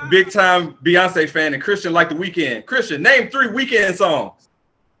 the big time Beyonce fan, and Christian like the Weeknd. Christian, name 3 Weeknd songs.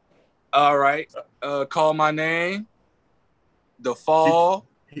 All right. Call My Name. The Fall.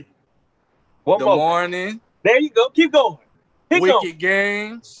 The Morning. There you go. Keep going. Wicked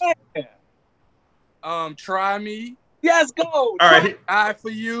Games. Yeah. Try Me. Yes, go. All right. Eye for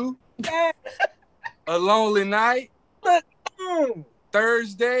You. A Lonely Night.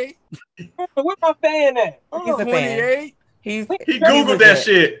 Thursday. Where my fan at? He's a 28. He Googled that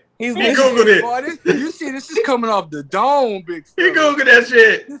shit. He Googled it. Boy, you see, this is coming off the dome, big fella. He Googled that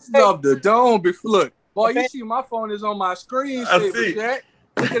shit. This is off the dome, big fella. Look, boy, you see my phone is on my screen. I see. Look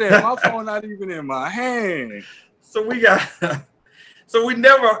at that. My phone not even in my hand. So we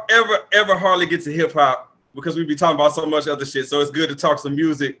never, ever hardly get to hip hop because we be talking about so much other shit. So it's good to talk some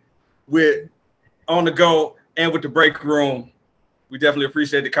music with On the Go and with the break room. We definitely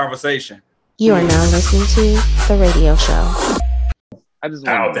appreciate the conversation. You are now listening to The Radio Show. I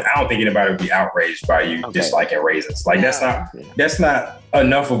don't think anybody would be outraged by you disliking raisins. Like that's not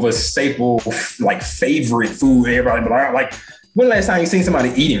enough of a staple, like favorite food. Everybody, but like, when the last time you seen somebody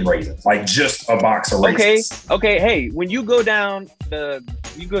eating raisins? Like just a box of raisins. Okay. Hey, when you go to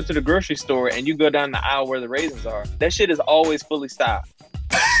the grocery store and you go down the aisle where the raisins are, that shit is always fully stocked.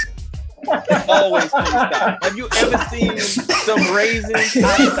 It's always fully stocked. Have you ever seen some raisins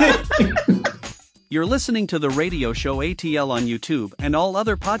outside? You're listening to the radio show ATL on YouTube and all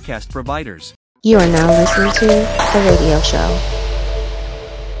other podcast providers. You are now listening to The Radio Show.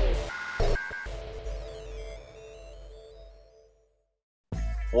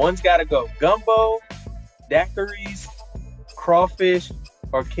 One's got to go. Gumbo, daiquiris, crawfish,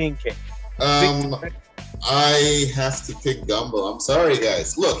 or king cake. I have to pick gumbo. I'm sorry,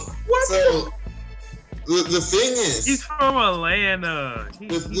 guys. Look, so the thing is, he's from Atlanta. He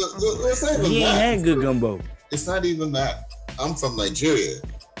ain't had good gumbo. It's not even that. I'm from Nigeria,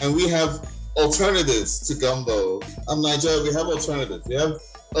 and we have alternatives to gumbo. I'm Nigeria. We have alternatives. We have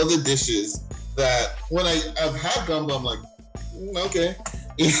other dishes that when I've had gumbo, I'm like, okay,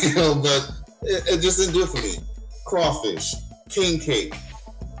 but it just didn't do it for me. Crawfish, king cake,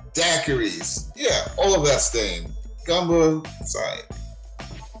 daiquiris, all of that staying. Gumbo, sorry.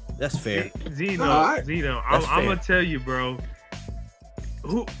 That's fair. Zeno, I'm gonna tell you, bro.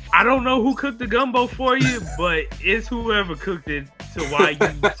 I don't know who cooked the gumbo for you, but it's whoever cooked it to why you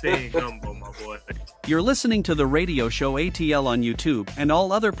saying gumbo, my boy. You're listening to the radio show ATL on YouTube and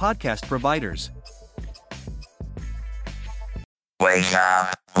all other podcast providers. Wake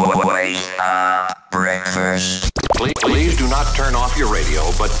up, breakfast. Please do not turn off your radio,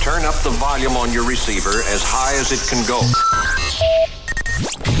 but turn up the volume on your receiver as high as it can go.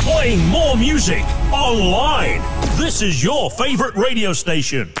 Playing more music online. This is your favorite radio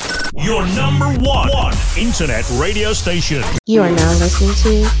station. Your number one internet radio station. You are now listening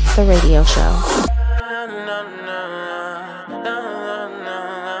to The Radio Show.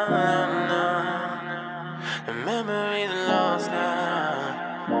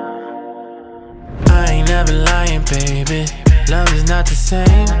 I ain't never lying, baby. Love is not the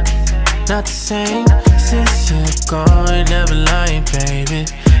same, not the same. Since you're gone, never lying, baby.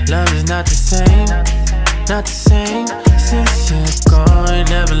 Love is not the same, not the same. Since you're gone,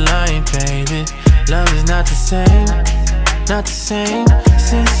 never lying, baby. Love is not the same, not the same.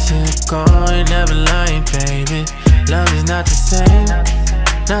 Since you're gone, never lying, baby. Love is not the same,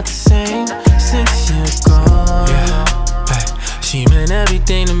 not the same. Since you're gone. Yeah. She meant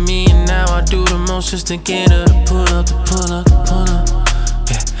everything to me, and now I do the most just to get her to pull up,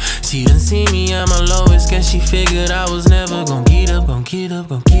 yeah. She done see me at my lowest, guess she figured I was never gon' get up, yeah.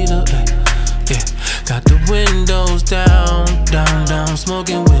 Got the windows down,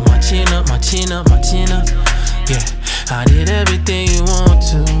 smoking with my chin up, yeah. I did everything you want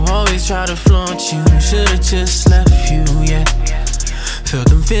to, always try to flaunt you, should've just left you, yeah. Felt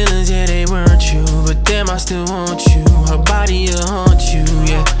them feelings, yeah, they weren't true, but damn, I still want you. Her body'll haunt you,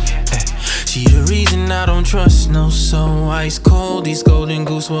 yeah. She the reason I don't trust no soul. Ice cold, these golden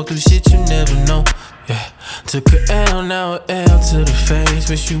goose walk through shit you never know, yeah. Took a L, now a L to the face.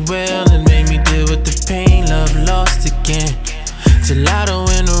 Wish you well and made me deal with the pain. Love lost again. Gelato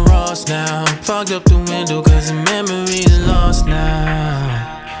in the Ross now. Fogged up the window cause the memory's lost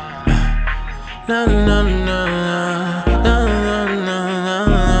now. No, no, no, no, no, no, no.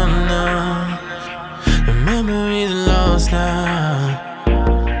 The memory's lost now.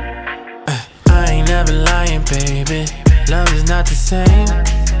 I ain't never lying, baby. Love is not the same,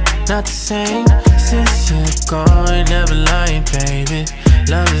 not the same. Since you're gone, never lying, baby.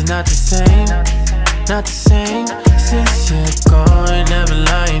 Love is not the same, not the same. Since you're gone, never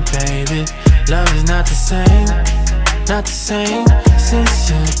lying, baby. Love is not the same, not the same. Since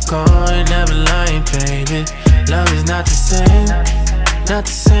you're gone, never lying, baby. Love is not the same, not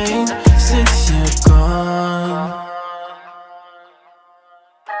the same. Since you're gone.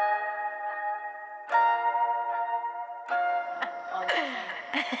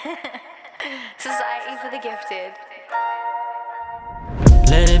 Society for the gifted.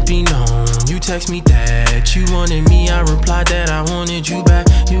 Let it be known, you text me that you wanted me, I replied that I wanted you back,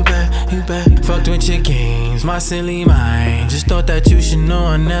 you back, you back. Fucked with your games, my silly mind. Just thought that you should know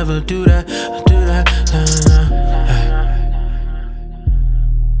I never do that,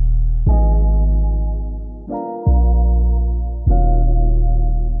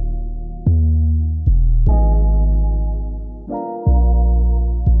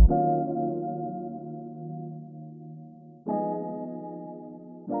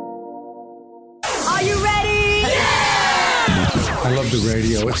 I love the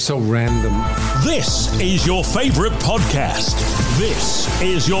radio. It's so random. This is your favorite podcast. This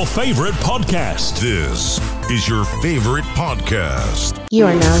is your favorite podcast. This is your favorite podcast. You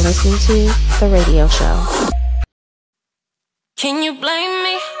are now listening to The Radio Show. Can you blame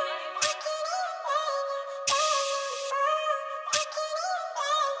me?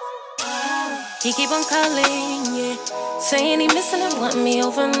 He keep on calling, yeah, saying he missing and want me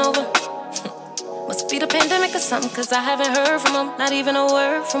over and over. Must be the pandemic or something, cause I haven't heard from him, not even a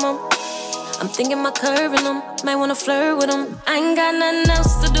word from him. I'm thinking my curving him, might wanna flirt with him. I ain't got nothing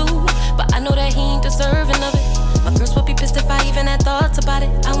else to do, but I know that he ain't deserving of it. My girls would be pissed if I even had thoughts about it.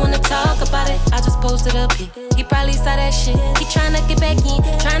 I wanna talk about it, I just posted a pic. He probably saw that shit, he tryna get back in,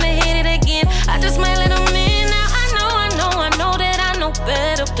 tryna hit it again. I just might let him in, now I know that I know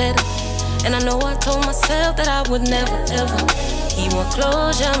better. And I know I told myself that I would never, ever. He want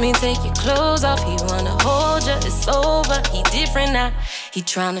closure, I mean take your clothes off. He wanna hold you, it's over. He different now, he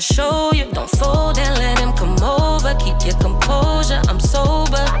tryna show you. Don't fold and let him come over. Keep your composure, I'm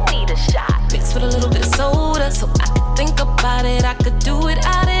sober. I need a shot, mixed with a little bit of soda, so I could think about it, I could do it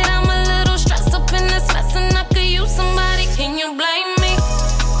out it. I'm a little stressed up in this mess and I could use somebody. Can you blame me?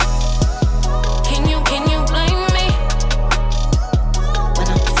 Can you blame me? When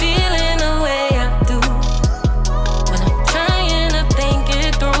I'm feeling the way I do, when I'm trying to think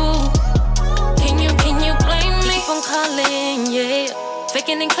it through. Can you blame me? Keep on calling, yeah,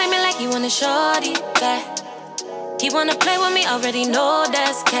 faking and claiming like he wanna shorty back. He wanna play with me, already know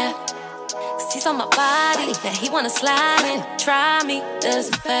that's cap. Cause he's on my body, now he wanna slide and try me, that's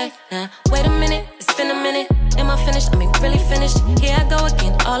a fact. Now wait a minute, it's been a minute, Am I finished? I mean, really finished? Here I go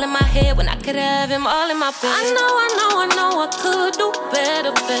again, all in my head when I could have him all in my bed. I know I could do better.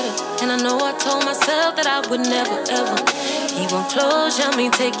 And I know I told myself that I would never, ever. He want closure, I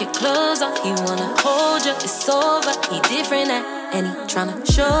mean, take your clothes off. He wanna hold you, it's over. He different and he tryna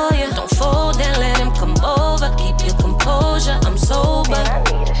show you. Don't fold and let him come over. Keep your composure, I'm sober.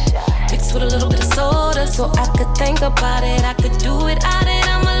 Mixed with a little bit of soda, so I could think about it. I could do it out it.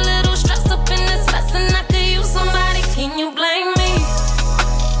 I'm a little stressed up in this mess, and I could use somebody. Can you blame me?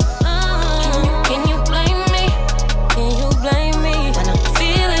 Can you blame me? Can you blame me when I'm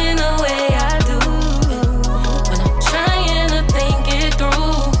feeling the way I do? When I'm trying to think it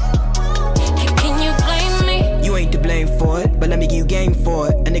through. Can you blame me? You ain't to blame for it, but let me give you game for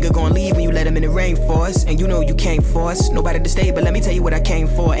it. A nigga gon' leave when you let him in the rainforest, and you know you can't force nobody to stay, but let me tell you what I came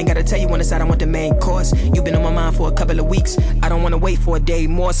for. Ain't gotta tell you on the side I want the main course. You been on my mind for a couple of weeks. I don't wanna wait for a day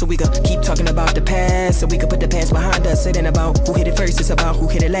more, so we could keep talking about the past, so we could put the past behind us. It ain't about who hit it first, it's about who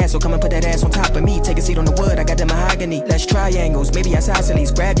hit it last. So come and put that ass on top of me. Take a seat on the wood, I got the mahogany. Let's triangles, maybe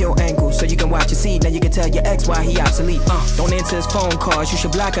isosceles. Grab your ankles so you can watch your seat. Now you can tell your ex why he obsolete. Don't answer his phone calls, you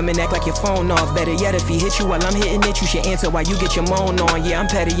should block him and act like your phone off. Better yet, if he hit you while I'm hitting it, you should answer while you get your moan on. Yeah, I'm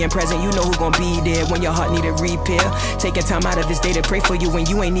petty and present, you know who gon' be there when your heart need a repair. Taking time out of his day to pray for you when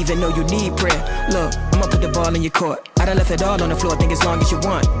you ain't even know you need prayer. Look, I'ma put the ball in your court. I done left it all on the floor, think as long as you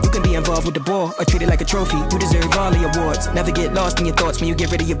want. You can be involved with the ball or treat it like a trophy. You deserve all the awards. Never get lost in your thoughts when you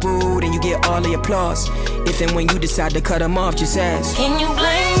get rid of your boo, and you get all the applause. If and when you decide to cut him off, just ask. Can you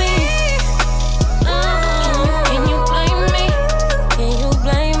blame me? Can you blame me? Can you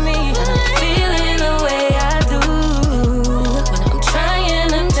blame me when I'm feeling the way I do? When I'm trying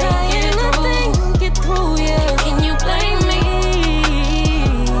to think it through, yeah. Can you blame me?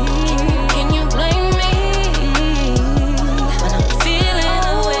 Can you blame me when I'm feeling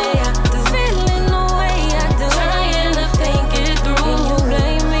the way I do? Feeling the way I do. Trying to think it through. Can you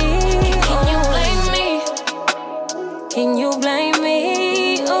blame me? Can you blame me? Can you blame me?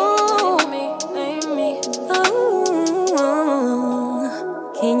 Ooh, blame me. Ooh,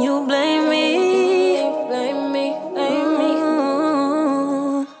 can you blame me? Blame me. Blame me.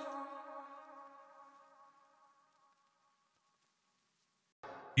 Ooh.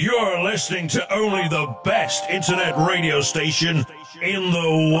 You're listening to only the best internet radio station in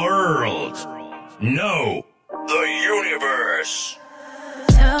the world. No, the universe.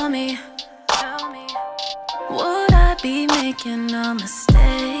 Tell me, would I be making a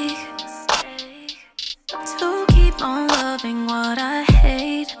mistake to keep on loving what I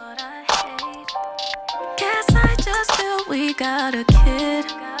hate? Guess I just feel we got a kid.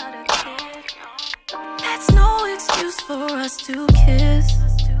 That's no excuse for us to kiss.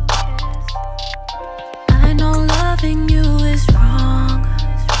 I know loving you is wrong,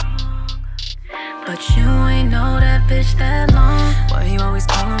 but you ain't know that bitch that long. Why you always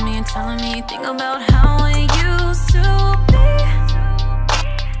calling me and telling me? Think about how it used to be.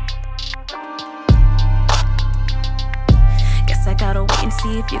 Guess I gotta wait and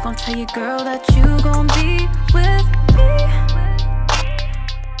see if you gon' tell your girl that you gon' be with me.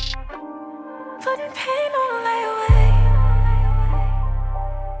 Putting pain on layaway.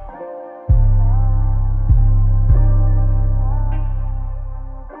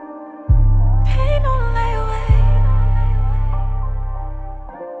 Pain on layaway.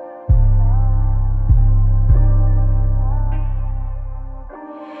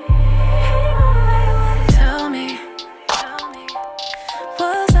 Tell me,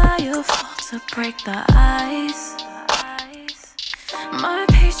 was I your fault to break the ice? My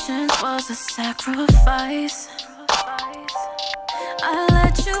patience was a sacrifice. I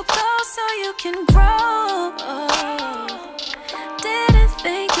let you go so you can grow. Didn't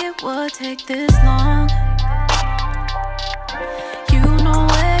think it would take this long. You know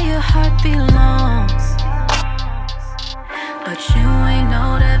where your heart belongs, but you ain't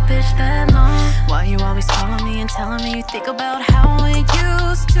know that bitch that long. Why you always calling me and telling me you think about how it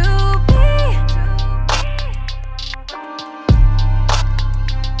used to be?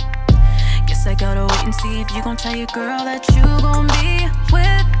 Guess I gotta wait and see if you gon' tell your girl that you gon' be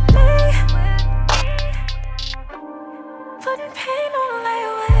with me. Putting pain on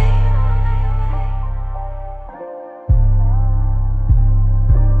layaway.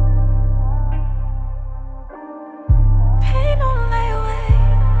 Pain on layaway.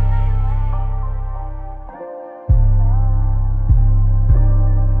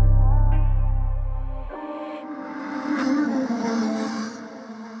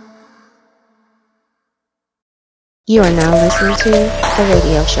 You are now listening to The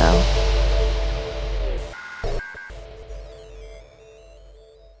Radio Show.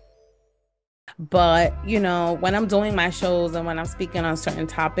 But, you know, when I'm doing my shows and when I'm speaking on certain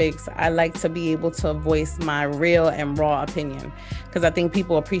topics, I like to be able to voice my real and raw opinion, because I think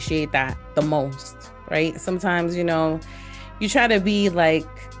people appreciate that the most, right? Sometimes, you know, you try to be like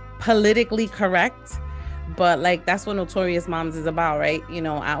politically correct, but like that's what Notorious Moms is about, right? You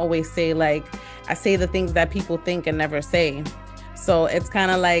know, I always say, like, I say the things that people think and never say. So it's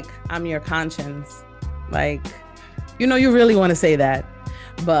kind of like I'm your conscience. Like, you know, you really want to say that,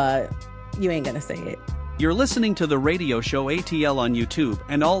 but you ain't gonna say it. You're listening to the radio show ATL on YouTube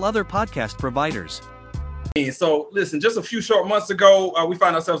and all other podcast providers. So listen, just a few short months ago, we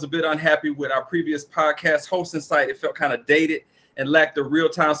found ourselves a bit unhappy with our previous podcast hosting site. It felt kind of dated and lacked the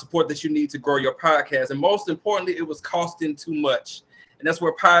real-time support that you need to grow your podcast. And most importantly, it was costing too much. And that's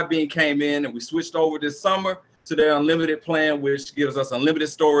where Podbean came in, and we switched over this summer to their unlimited plan, which gives us unlimited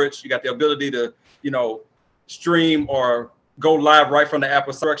storage. You got the ability to, you know, stream or go live right from the app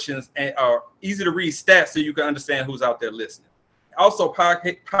instructions, and are easy to read stats so you can understand who's out there listening. Also,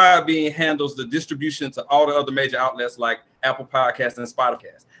 Podbean handles the distribution to all the other major outlets like Apple Podcasts and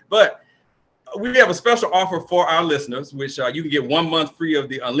Spotify. But we have a special offer for our listeners, which you can get 1 month free of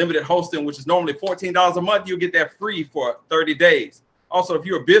the unlimited hosting, which is normally $14 a month. You'll get that free for 30 days. Also, if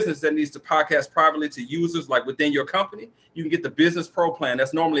you're a business that needs to podcast privately to users like within your company, you can get the Business Pro plan.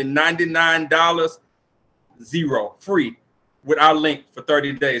 That's normally $99, free, with our link for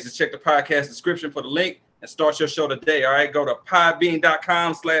 30 days. Just check the podcast description for the link and start your show today. All right, go to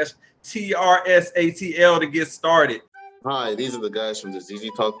podbean.com/TRSATL to get started. Hi, these are the guys from the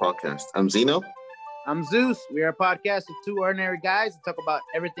ZZ Talk podcast. I'm Zeno. I'm Zeus. We are a podcast of two ordinary guys that talk about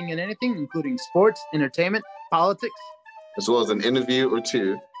everything and anything, including sports, entertainment, politics, as well as an interview or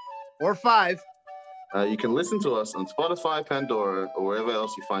two. Or 5. You can listen to us on Spotify, Pandora, or wherever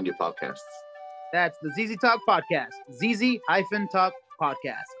else you find your podcasts. That's the ZZ Talk Podcast. ZZ-Talk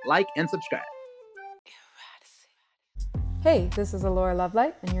Podcast. Like and subscribe. Hey, this is Alora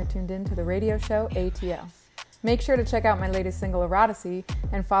Lovelight, and you're tuned in to the radio show ATL. Make sure to check out my latest single, Eroticy,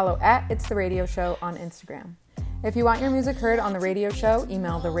 and follow It's The Radio Show on Instagram. If you want your music heard on the radio show,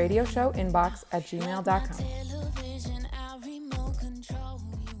 email the radio show inbox at gmail.com.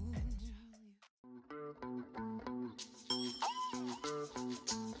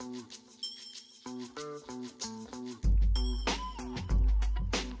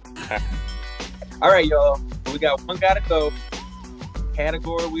 All right, y'all. We got one gotta go.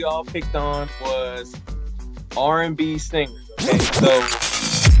 Category we all picked on was R&B singers. Okay, so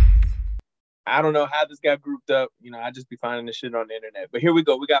I don't know how this got grouped up. You know, I just be finding this shit on the internet. But here we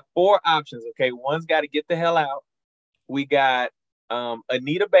go. We got 4 options. Okay, one's got to get the hell out. We got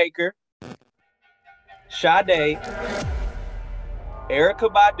Anita Baker, Sade,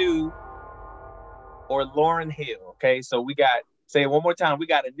 Erykah Badu, or Lauryn Hill. Okay, so we got, say it one more time. We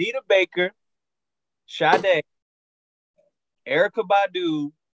got Anita Baker, Sade, Erykah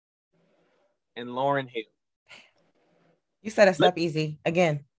Badu, and Lauryn Hill. You set us up easy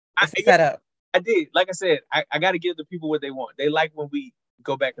again. Set up. I did. Like I said, I got to give the people what they want. They like when we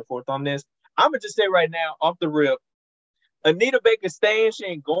go back and forth on this. I'm gonna just say right now, off the rip, Anita Baker's staying. She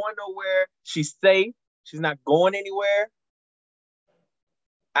ain't going nowhere. She's safe. She's not going anywhere.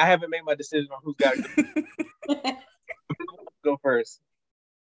 I haven't made my decision on who's got to go first.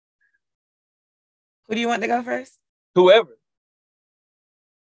 Who do you want to go first? Whoever.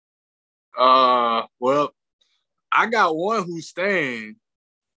 Well, I got one who's staying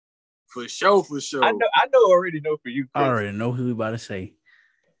for sure. I already know for you, Chris. I already know who we about to say.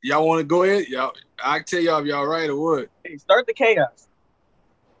 Y'all want to go ahead? Y'all, I can tell y'all if y'all right or what. Hey, start the chaos.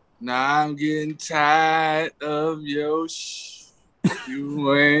 Now I'm getting tired of your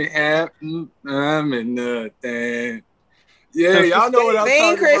you ain't happy. I'm in nothing. Yeah, y'all know what I'm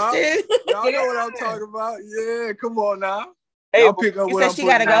talking about. Y'all know what I'm talking about. Yeah, come on now. Hey, y'all pick up what I'm she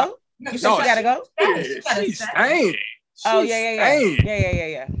gotta go? You said she gotta go? She's staying. Oh,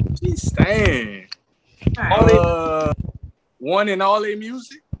 yeah. She's staying. Right. One in all their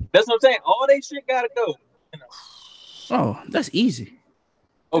music? That's what I'm saying. All they shit gotta go. Oh, that's easy.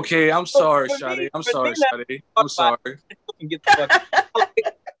 Okay, I'm sorry, Sade. I'm sorry. Get the fuck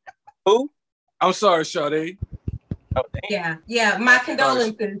Who? I'm sorry, Sade. Oh, yeah. My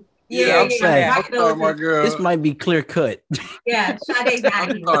condolences. Yeah, I'm saying. My sorry, my girl. This might be clear cut. Yeah, Sade's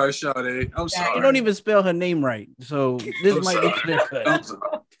out here. I'm sorry, Sade. I'm sorry. You don't even spell her name right, so this might be clear cut. I'm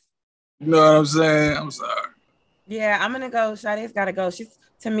sorry. You know what I'm saying? I'm sorry. Yeah, I'm gonna go. Sade's gotta go. She's,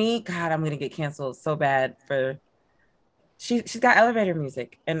 to me, God, I'm gonna get canceled so bad for. She's got elevator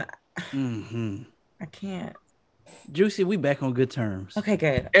music, and I can't. Juicy, we back on good terms. Okay,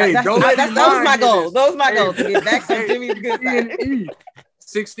 good. Hey, that was my goal. That was my goal to get back on Jimmy's good side.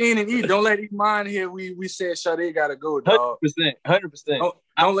 16 and E. Don't let him mind here. We said Sade gotta go, dog. 100%.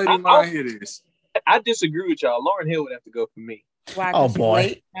 Don't let him mind hear this. I disagree with y'all. Lauryn Hill would have to go for me. Why? Oh boy,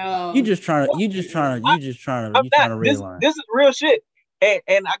 late? you just trying to redline. This is real shit.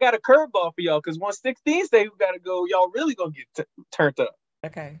 And I got a curveball for y'all because once 16 say we gotta go, y'all really gonna get turned up.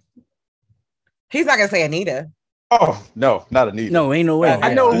 Okay. He's not gonna say Anita. Oh no, not Anita. No, ain't no way.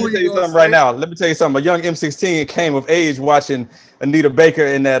 I know who. Let me tell you something right now. Let me tell you something. A young M16 came of age watching Anita Baker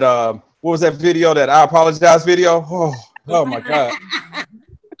in that what was that video? That I Apologize video. Oh my God.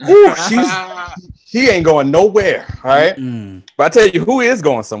 Ooh, she ain't going nowhere. All right. But I tell you who is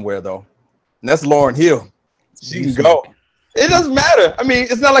going somewhere though, and that's Lauryn Hill. She can go. It doesn't matter. I mean,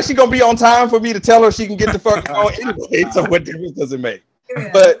 it's not like she's gonna be on time for me to tell her she can get the fuck on anyway. So what difference does it make?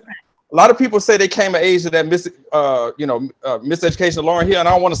 But a lot of people say they came of age to that miseducation of Lauryn Hill, and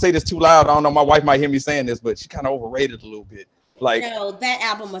I don't want to say this too loud. I don't know. My wife might hear me saying this, but she kind of overrated a little bit. Like, no, that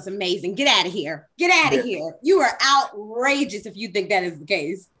album was amazing. Get out of here. Get out of here. You are outrageous if you think that is the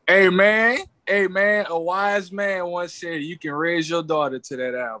case. Hey man, a wise man once said you can raise your daughter to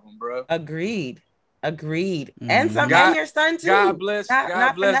that album, bro. Agreed. And and your son too. God bless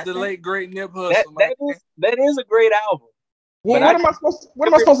the late great Nip Hussle. That is a great album. Well, what am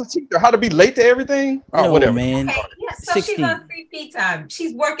I supposed to teach her? How to be late to everything? No, whatever. Man. Okay, yeah, so 16. She loves repeat time.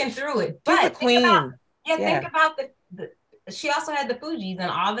 She's working through it. But she's a queen. Think about the she also had the Fugees and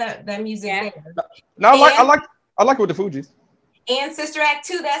all that music there. No, I like it with the Fugees. And Sister Act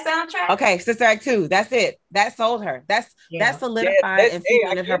 2, that soundtrack. Okay, Sister Act 2. That's it. That sold her. That solidified and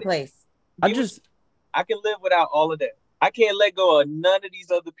cemented her place. I can live without all of that. I can't let go of none of these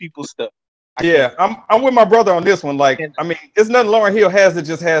other people's stuff. I'm with my brother on this one. Like, I mean, it's nothing Lauryn Hill has that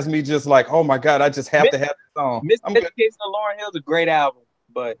just has me just like, oh my God, I just have to have this song. Miseducation of Lauryn Hill is a great album,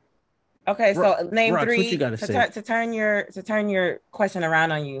 but okay, so name Rox, three what you gotta say? To turn your question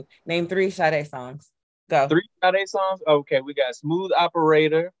around on you. Name 3 Sade songs. Go. 3 Sade songs. Okay, we got Smooth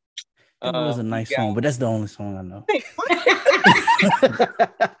Operator. That was a nice song, but that's the only song I know. Hey,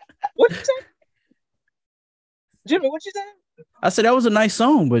 what you say? Jimmy, what you say? I said that was a nice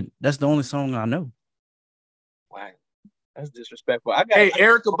song, but that's the only song I know. Wow, that's disrespectful.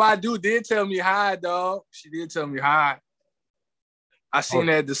 Erykah Badu did tell me hi, dog. She did tell me hi. I seen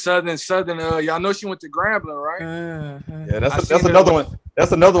that the Southern. Y'all know she went to Grambling, right? Yeah, that's another one.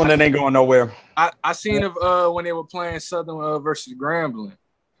 That's another one that ain't going nowhere. I seen her when they were playing Southern versus Grambling.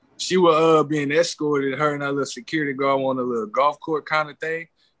 She was being escorted, her and her little security guard on a little golf court kind of thing,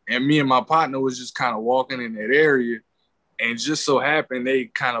 and me and my partner was just kind of walking in that area. And just so happened they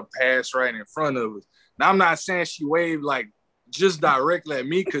kind of passed right in front of us. Now I'm not saying she waved like just directly at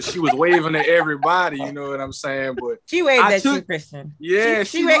me because she was waving at everybody, you know what I'm saying? But she waved at you, Christian. Yeah,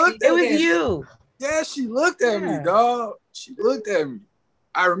 she looked at me. It was you. Yeah, she looked at me, dog. She looked at me.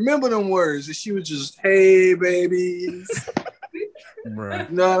 I remember them words, and she was just, "Hey, babies." Right.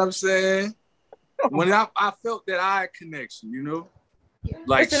 You know what I'm saying? When I felt that eye connection, you know.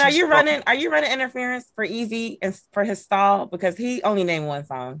 Like, Christian, are you running interference for Easy and for his stall because he only named one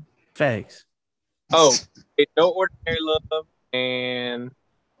song? Facts. Oh, No Ordinary Love and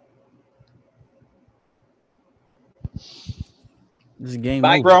this is game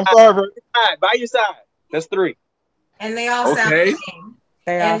by over. By Your Side. That's 3. And they all sound the same.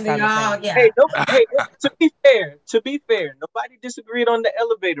 Hey, to be fair, nobody disagreed on the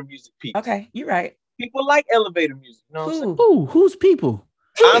elevator music piece. Okay, you're right. People like elevator music. You know what I'm saying? Who's people?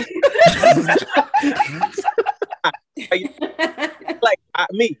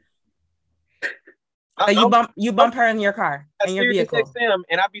 Me. You bump her in your car in your vehicle, XM,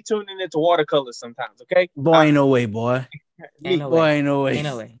 and I be tuning into watercolors sometimes. Okay, boy, ain't no way, boy. Ain't no way.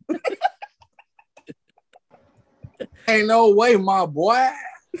 Ain't no way, my boy.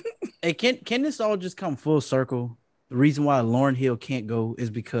 Hey, can this all just come full circle? The reason why Lauryn Hill can't go is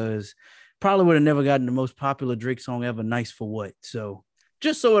because probably would have never gotten the most popular Drake song ever, Nice for What. So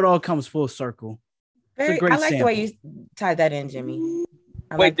just so it all comes full circle. I like the way you tied that in, Jimmy.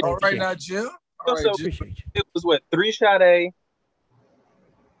 All right now, Jim. So it was what, 3 Sade,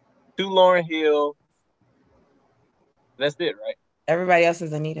 2 Lauryn Hill. That's it, right? Everybody else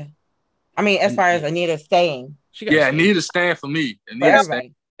is Anita. I mean, as far as Anita staying. Anita stand for me. That's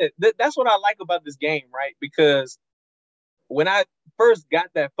what I like about this game, right? Because when I first got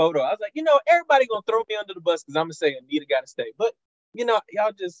that photo, I was like, everybody gonna throw me under the bus because I'm gonna say Anita gotta stay. But y'all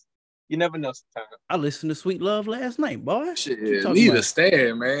You never know sometimes. I listened to Sweet Love last night, boy. Shit, talking need about? a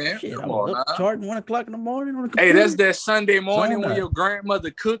stand, man. Shit, I Come was on up now. charting 1 o'clock in the morning on the Hey, computer. that's that Sunday morning Zoned when out. your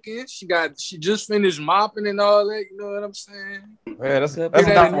grandmother cooking. She just finished mopping and all that. You know what I'm saying? Yeah, that's Hear not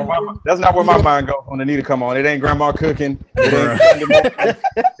that, where Anita? that's not where my mind goes when the Anita come on. It ain't grandma cooking. It ain't Sunday morning.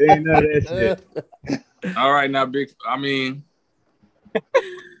 It ain't none of that shit. All right, now, big. I mean,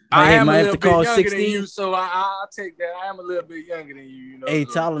 Hey, I am a might have little to bit call younger than 16. you, so I'll take that. I am a little bit younger than you. You know. Hey,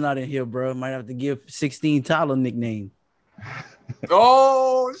 so. Tyler not in here, bro. Might have to give 16 Tyler nickname.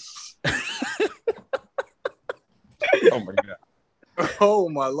 Oh. Oh my god. Oh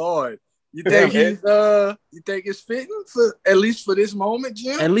my lord. You Damn, think you think it's fitting for at least for this moment,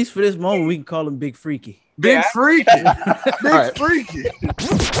 Jim? At least for this moment, we can call him Big Freaky. Big Freaky. Big right. Freaky. All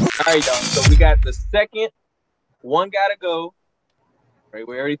right, y'all. So we got the second one gotta go. Right,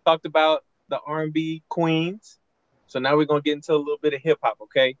 we already talked about the R&B queens. So now we're gonna get into a little bit of hip hop,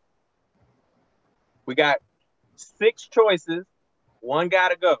 okay? We got 6 choices. One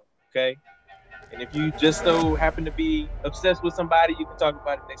gotta go, okay? And if you just so happen to be obsessed with somebody, you can talk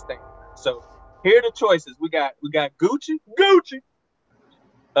about it next thing. So here are the choices. We got Gucci,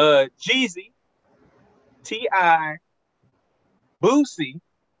 Jeezy, T.I., Boosie,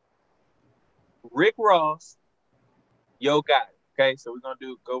 Rick Ross, Yo Gotti. Okay, so we're gonna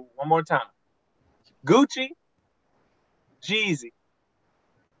go one more time. Gucci, Jeezy,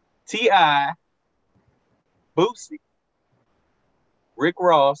 T.I., Boosie, Rick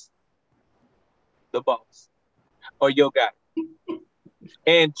Ross, the boss, or Yo Gotti.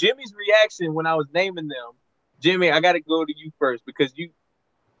 And Jimmy's reaction when I was naming them, Jimmy, I got to go to you first because you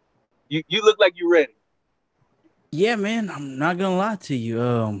look like you're ready. Yeah, man, I'm not gonna lie to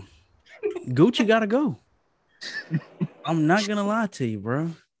you. Gucci gotta go. I'm not gonna lie to you,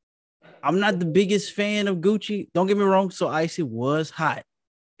 bro. I'm not the biggest fan of Gucci. Don't get me wrong. So Icy was hot.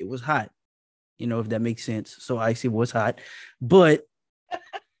 It was hot. You know, if that makes sense. So Icy was hot. But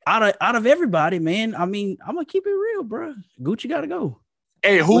out of everybody, man, I mean, I'm gonna keep it real, bro. Gucci gotta go.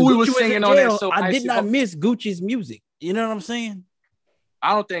 Hey, who When we Gucci was singing in on jail, that? So I did Icy, not miss Gucci's music. You know what I'm saying?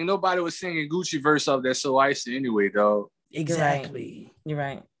 I don't think nobody was singing Gucci verse of that So Icy anyway, dog. Exactly. You're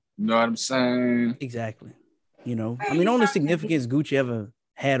right. You know what I'm saying? Exactly. You know, I mean, only significance Gucci ever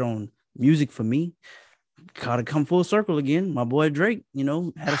had on music for me. Gotta come full circle again. My boy Drake, you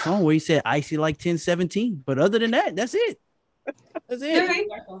know, had a song where he said icy like 1017. But other than that, that's it. That's it. Jimmy,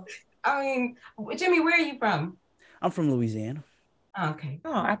 I mean, Jimmy, where are you from? I'm from Louisiana. Okay.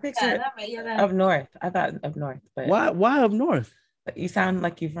 Oh, I pictured up north. I thought up north, but why up north? You sound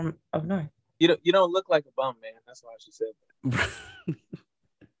like you from up north. You don't look like a bum, man. That's why she said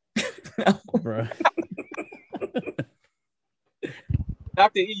that. Bro.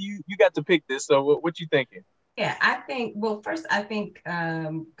 Dr. E, you got to pick this. So what you thinking? Yeah, I think. Well, first, I think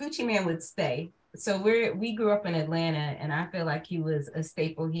Gucci Mane would stay. So we grew up in Atlanta, and I feel like he was a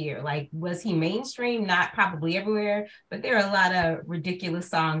staple here. Like, was he mainstream? Not probably everywhere, but there are a lot of ridiculous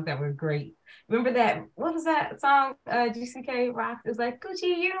songs that were great. Remember that? What was that song? GCK rocked. It was like,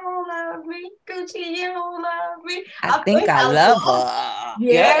 Gucci, you don't love me. Gucci, you don't love me. I think I love her.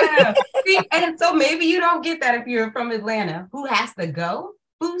 Yeah. See, and so maybe you don't get that if you're from Atlanta. Who has to go?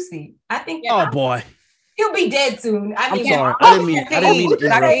 Boosie. I think. Oh boy. He'll be dead soon. I mean, I'm sorry. I didn't mean to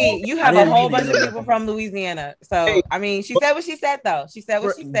interrupt. You have a whole bunch of people from Louisiana. So, I mean, she said what she said, though. She said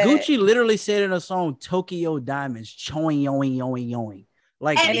what she said. Gucci literally said in a song, Tokyo Diamonds, choing, yoing, yoing, yoing.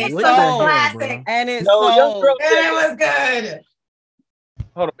 Like, and it's what so the hell, classic. bro? And it's it was good.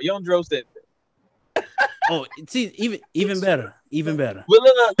 Hold on. Young Dro said that. Oh, see, even better. Even better. Well,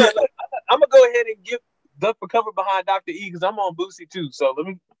 look. I'm going to go ahead and give Duck for cover behind Dr. E because I'm on Boosie, too. So let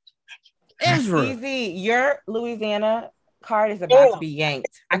me... Ezra. Easy. Your Louisiana card is about to be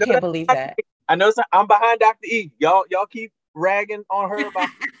yanked. I can't believe that. I know I'm behind Dr. E. Y'all keep ragging on her about.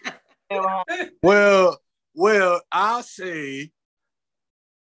 Well, I'll say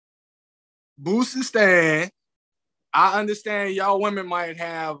Boosie Stan. I understand y'all women might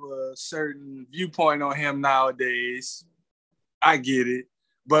have a certain viewpoint on him nowadays. I get it.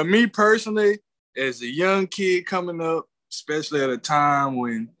 But me personally, as a young kid coming up, especially at a time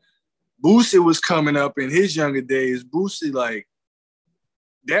when Boosie was coming up in his younger days, Boosie, like,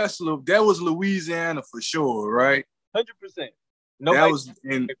 that was Louisiana for sure, right? 100%.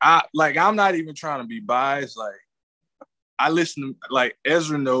 I'm not even trying to be biased. Like, I listen to, like,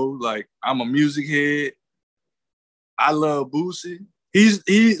 Ezra knows, like, I'm a music head. I love Boosie.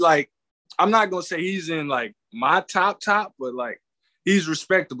 He's like, I'm not gonna say he's in like my top, but like he's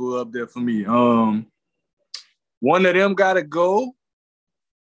respectable up there for me. One of them gotta go.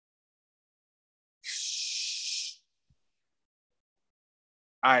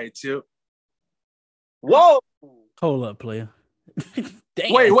 All right, Tip. Whoa. Hold up, player.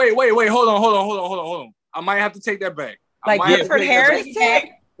 Damn. Wait. Hold on. I might have to take that back. Like Clifford Harris Tip?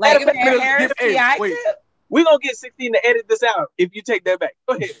 Like Harris T.I. Tip? We're gonna get 16 to edit this out if you take that back.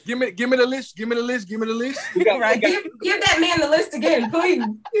 Go ahead. Give me the list. Give that man the list again, please.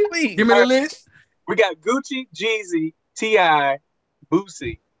 Give me the list. We got Gucci, Jeezy, T.I.,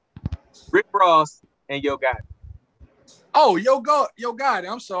 Boosie, Rick Ross, and Yo Gotti. Oh, Yo Gotti.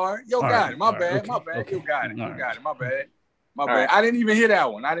 I'm sorry. Yo Gotti. My bad. Okay. Yo Gotti. My bad. My All bad. right. I didn't even hear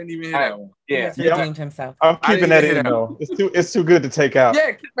that one. Yeah. He redeemed himself. I'm keeping that in though. It's too good to take out.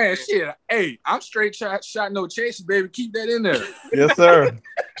 Yeah, man, shit. Hey, I'm straight shot, no chasing, baby. Keep that in there. Yes, sir.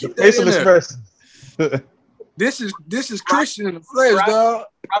 The facial expression. This is Christian in the flesh, dog.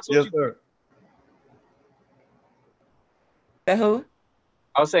 Yes, sir. The who?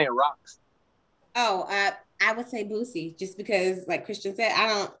 I was saying rocks. Oh, I would say Boosie, just because, like Christian said,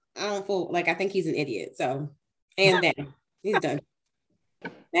 I don't feel like I think he's an idiot. So, and then he's done.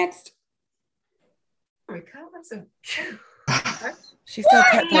 Next. She's so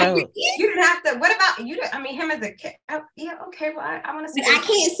cutthroat. You didn't have to. What about you? I mean, him as a kid. Yeah, okay. Well, I want to see. I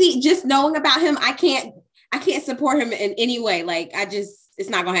can't see. Just knowing about him, I can't support him in any way. Like, it's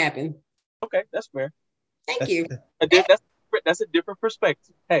not gonna happen. Okay, that's fair. Thank you. That's a different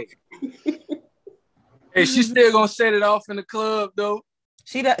perspective. Hey. Hey, she's still gonna set it off in the club though.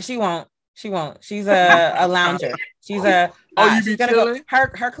 She won't. She's a lounger. She's a. You be chilling?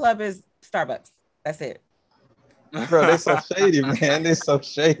 Her club is Starbucks. That's it. Bro, they so shady, man. They so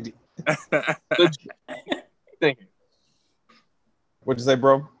shady. Thinking. What'd you say,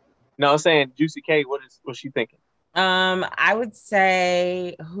 bro? No, I'm saying Juicy K. What's she thinking? I would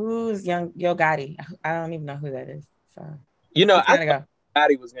say who's Yo Gotti. I don't even know who that is. So I gotta go.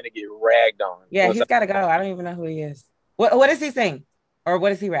 Gotti was gonna get ragged on. Yeah, he's gotta go. I don't even know who he is. What does he sing, or what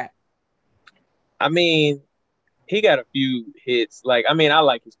does he rap? I mean, he got a few hits. Like, I mean, I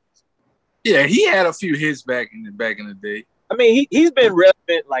like his. Yeah, he had a few hits back in the day. I mean, he's been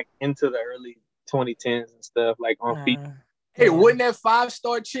relevant like into the early 2010s and stuff, like on feet. Hey, wasn't that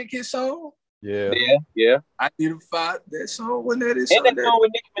 5-star chick his song? Yeah. I need a 5. That song, wasn't that his song? song? And that song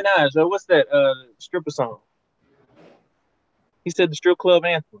with Nicki Minaj. So what's that? Stripper song. He said the strip club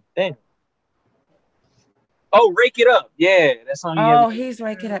anthem. Damn. Oh, Rake It Up. Yeah, that song. He's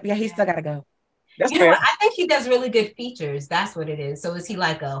Rake It Up. Yeah, he still gotta go. That's fair. I think he does really good features. That's what it is. So is he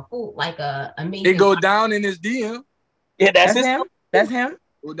like a amazing? It go down in his DM. Yeah, that's him. That's him.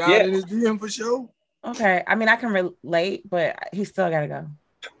 Go down in his DM for sure. Okay, I mean I can relate, but he still gotta go.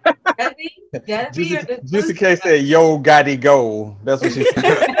 Juicy K said, "Yo, Gotti go." That's what she said.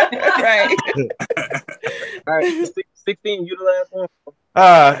 Right. All right, 16. You the last one.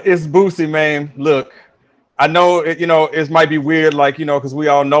 It's Boosie, man. Look. I know it might be weird, like, because we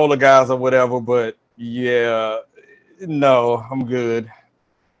all know the guys or whatever, but yeah, no, I'm good.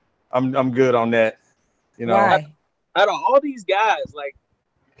 I'm good on that. Why? Out of all these guys, like,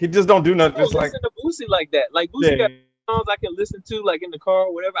 he just don't do nothing. Just listen to Boosie like that. Like, Boosie got songs I can listen to, like in the car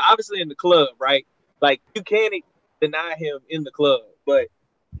or whatever. Obviously in the club, right? Like, you can't deny him in the club, but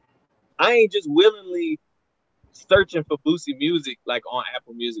I ain't just willingly searching for Boosie music like on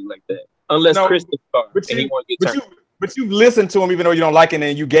Apple Music like that. Unless Chris is but you've listened to him even though you don't like it,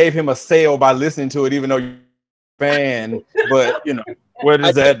 and you gave him a sale by listening to it even though you're a fan. But where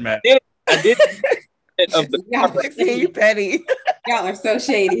does that matter? I did of the you petty. Y'all are so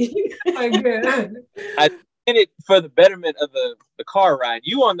shady. Oh, good. I did it for the betterment of the car ride.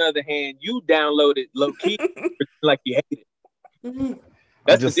 You, on the other hand, you downloaded low key like you hate it.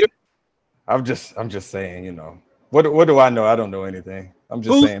 That's the difference. I'm just saying, What do I know? I don't know anything. I'm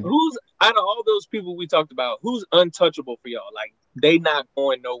just saying. Who's out of all those people we talked about, who's untouchable for y'all? Like, they not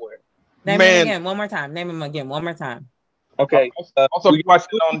going nowhere. Name him again one more time. Okay. Also, if you watch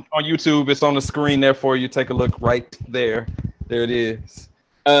it on YouTube, it's on the screen there for you. Take a look right there. There it is.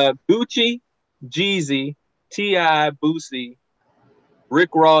 Gucci, Jeezy, T.I., Boosie, Rick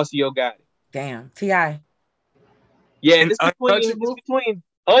Ross, Yo Gotti. Damn, T.I. Yeah, it's between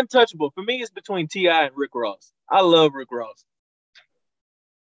untouchable. For me, it's between T.I. and Rick Ross. I love Rick Ross.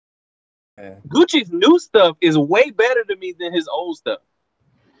 Yeah. Gucci's new stuff is way better to me than his old stuff.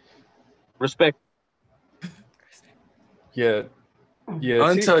 Respect. Yeah.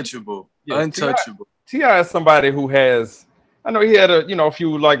 Untouchable. Untouchable. T.I. is somebody who has, I know he had a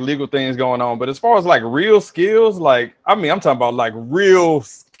few like legal things going on, but as far as like real skills, like, I mean, I'm talking about like real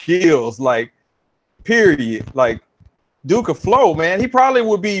skills, like period, like Duke of Flow, man. He probably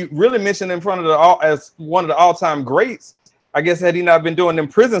would be really mentioned in front of as one of the all-time greats, I guess, had he not been doing them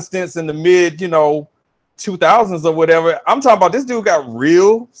prison stints in the mid, 2000s 2000s or whatever. I'm talking about this dude got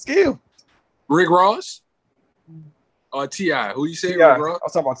real skill. Rick Ross or T.I.? Who you say? T.I. Rick Ross? I'm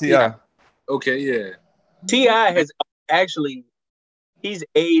talking about T.I. Okay, yeah. T.I. has actually, he's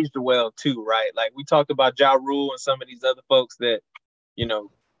aged well too, right? Like we talked about Ja Rule and some of these other folks that, you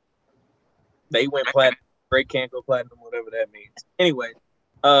know, they went platinum. Drake can't go platinum, whatever that means. Anyway,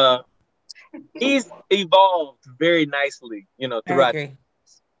 he's evolved very nicely, you know, throughout. I agree.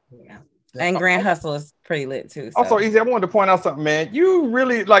 Yeah. And Grand Hustle is pretty lit too. So. Also, Easy, I wanted to point out something, man. You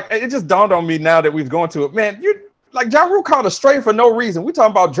really, like, it just dawned on me now that we've gone to it. Man, you, like, Ja Rule called a straight for no reason. We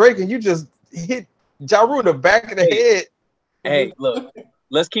talking about Drake and you just hit Ja Rule in the back of the head. Hey, look,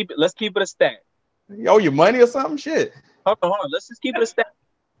 let's keep it a stack. You owe you money or something? Shit. Hold on. Let's just keep it a stack.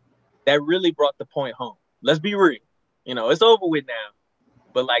 That really brought the point home. Let's be real. You know, it's over with now.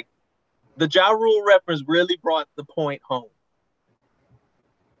 But, like, the Ja Rule reference really brought the point home.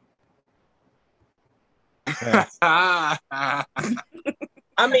 I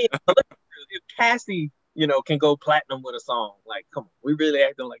mean, if Cassie, you know, can go platinum with a song, like, come on, we really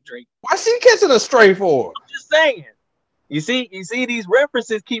acting like Drake. Why she catching a stray for? I'm just saying. You see, these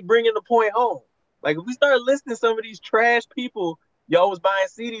references keep bringing the point home. Like, if we start listing some of these trash people y'all was buying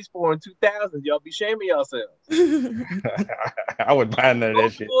CDs for in 2000, y'all be shaming yourselves. I would buy none of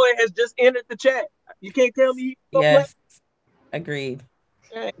that shit. Boy has just entered the chat. You can't tell me. Yes, agreed.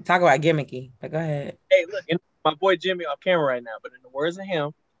 Hey. Talk about gimmicky, but go ahead. Hey, look, my boy Jimmy off camera right now, but in the words of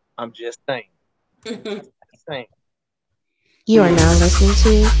him, I'm just saying. You are now listening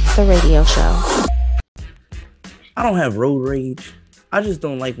to The Radio Show. I don't have road rage. I just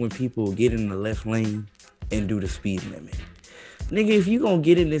don't like when people get in the left lane and do the speed limit. Nigga, if you gonna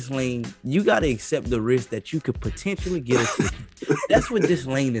get in this lane, you gotta accept the risk that you could potentially get a ticket. That's what this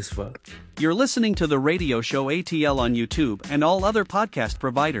lane is for. You're listening to the radio show ATL on YouTube and all other podcast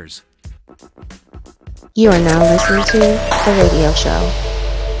providers. You are now listening to The Radio Show.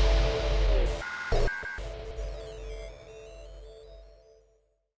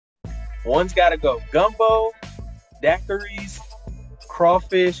 One's gotta go. Gumbo, daiquiris,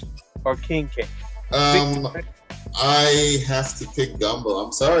 crawfish, or king cake. I have to pick gumbo.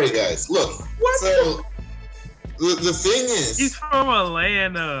 I'm sorry, guys. Look, so the thing is, he's from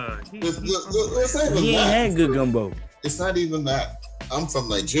Atlanta. He ain't had good gumbo. It's not even that. I'm from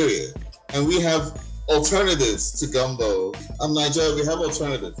Nigeria, and we have alternatives to gumbo. I'm Nigeria. We have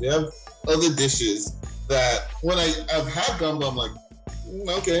alternatives. We have other dishes that when I've had gumbo, I'm like,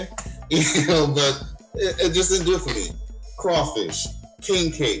 okay, you know, but it just didn't do it for me. Crawfish,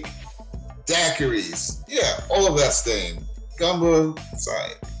 king cake, daiquiris, yeah, all of that stain. Gumbo,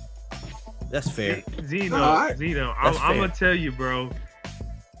 sorry. That's fair. Zeno, I'm gonna tell you, bro.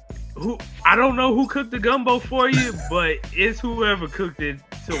 I don't know who cooked the gumbo for you, but it's whoever cooked it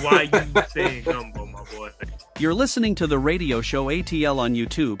to why you saying gumbo, my boy. You're listening to the radio show ATL on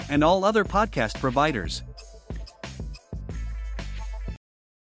YouTube and all other podcast providers.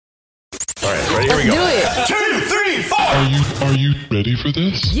 All right, ready? Here we go. Let's do it. 2, 3, 4. Are you ready for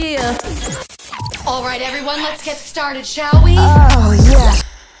this? Yeah. All right, everyone, let's get started, shall we? Oh, yeah.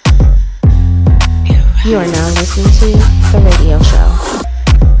 You are now listening to The Radio Show.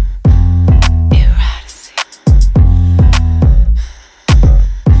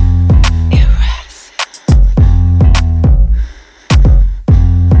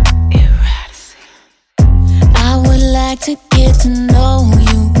 I would like to get to know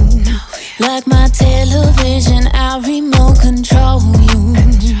you. Like my television, I'll remote control you.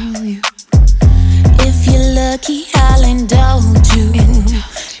 If you're lucky, I'll indulge you.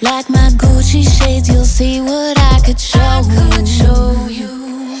 Like my Gucci shades, you'll see what I could show you.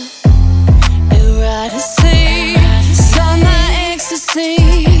 Eroticy, all my ecstasy,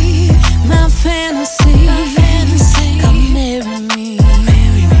 my fantasy. Come marry me.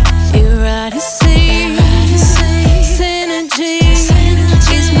 Eroticy, synergy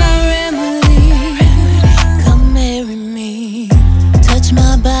is my remedy. Come marry me. Touch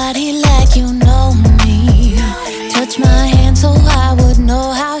my body like you know me. Touch my hand so I would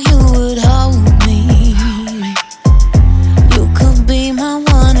know how you would hold me. You could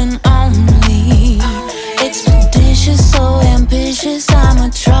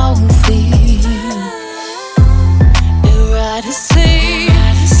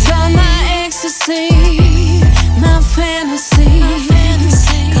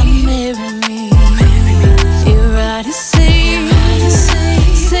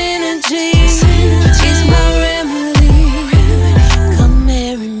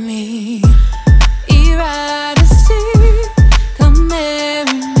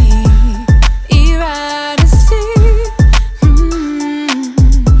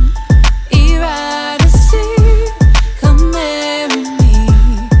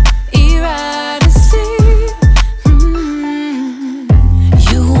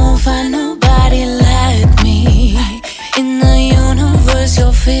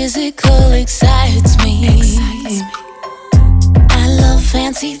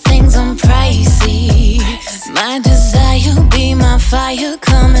fancy things I'm pricey. My desire be my fire,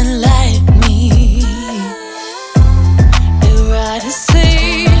 come and light me.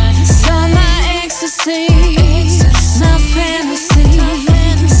 Eroticy, you're my ecstasy, my fantasy.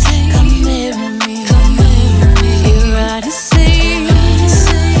 Come marry me. Eroticy,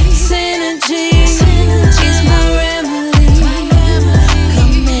 synergy, she's my remedy.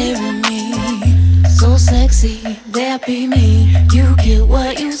 Come marry me. So sexy, that be me. You get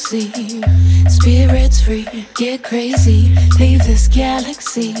what you see. Spirits free, get crazy, leave this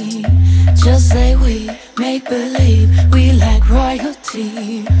galaxy. Just say we make believe we like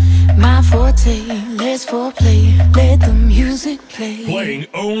royalty. My forte, let's foreplay, let the music play. Playing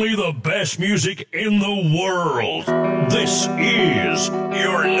only the best music in the world. This is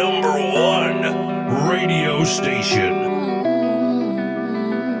your number one radio station.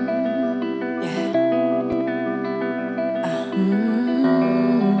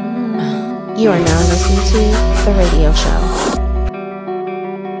 You are now listening to The Radio Show.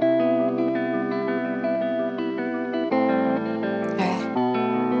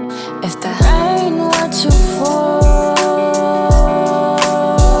 If that ain't what you for,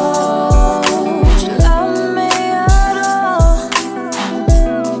 would you love me at all?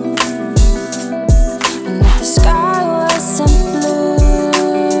 And if the sky wasn't blue,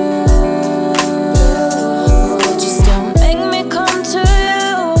 would you still make me come to you?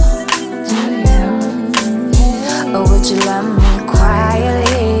 Or would you love me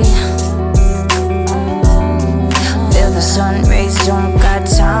quietly? Feel the sun rays, don't got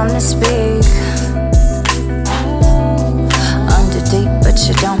time to speak. Under deep, but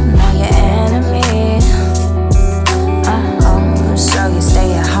you don't know your enemy. So you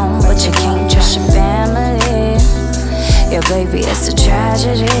stay at home, but you can't trust your family. Yeah, baby, it's a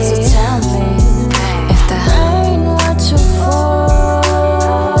tragedy. So tell me, if that ain't what you for,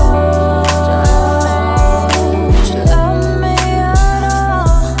 would you love me at all?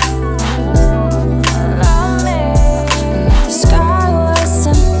 Love me. And if the sky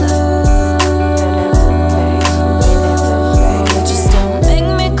wasn't blue, would you still make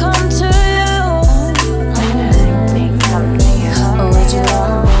me come to you? Or would you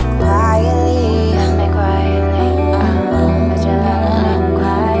love me quietly? Love me quietly. Would you love me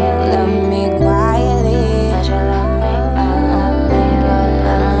quietly? Love me quietly. Would you love me? Love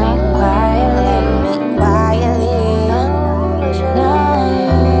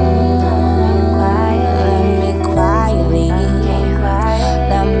me quietly.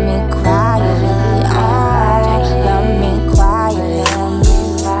 Love me quietly.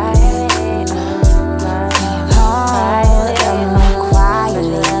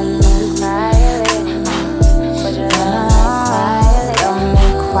 Would you love me? Love me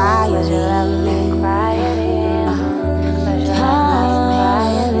quietly. Love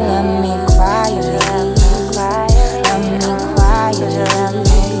me quietly. Love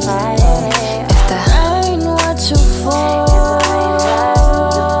me quietly. If that ain't what you for,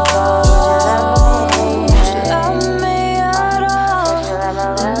 would you love me at all?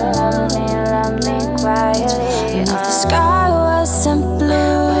 And if the sky wasn't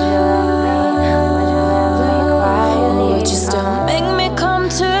blue, would you still make me come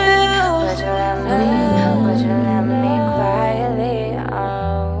to you? Would you love me quietly?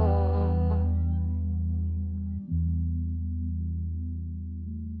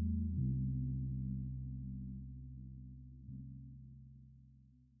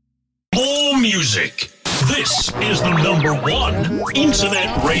 More music. This is the number one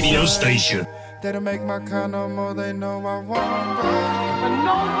internet radio station. They don't make my kind no more, they know I want.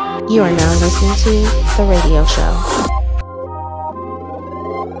 You are now listening to The Radio Show.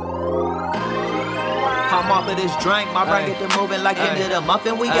 I'm off of this drink, my brain get to moving like end of the month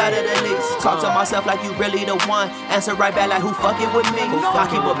and we got it at least. Talk to myself like you really the one, answer right back like who fucking with me? I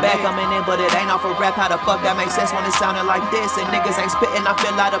keep a bag coming in, but it ain't off a rap. How the fuck that makes sense when it sounded like this? And niggas ain't spitting, I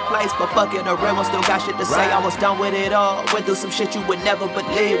feel out of place, but fuck it, the real one still got shit to say. I was done with it all, went through some shit you would never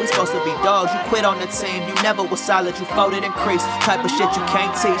believe. We supposed to be dogs, you quit on the team, you never was solid, you folded and creased. Type of shit you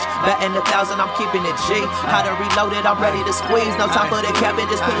can't teach, betting 1,000, I'm keeping it G. How to reload it, I'm ready to squeeze. No time for the cabin,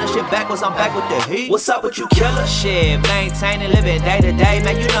 just pulling shit backwards, I'm back with the heat. What's up with you, killer? Shit, maintaining, living day to day,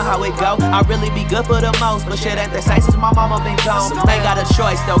 man, you know how it go. I really be good for the most, but shit ain't the same since my mama been gone. Ain't got a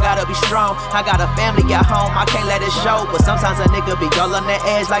choice, though, gotta be strong. I got a family at home, I can't let it show. But sometimes a nigga be all on the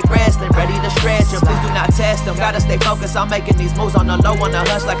edge like wrestling, ready to stretch. And please do not test them, gotta stay focused. I'm making these moves on the low, on the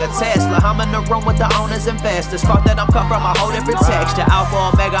hush like a Tesla. I'm in the room with the owners, investors. Thought that I'm cut from a whole different texture. Alpha,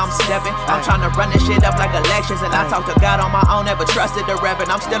 Omega, I'm stepping. I'm trying to run this shit up like elections. And I talk to God on my own, never trusted the reverend.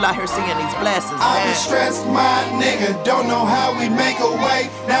 I'm still out here seeing these blessings. I be stressed, my nigga, don't know how we make a way.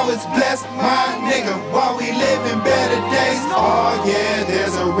 it's blessed, my nigga, while we live in better days. Oh yeah,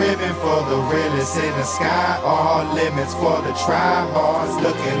 there's a ribbon for the realest in the sky. All limits for the tryhards,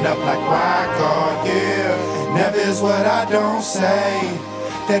 looking up like why God, yeah. Never is what I don't say.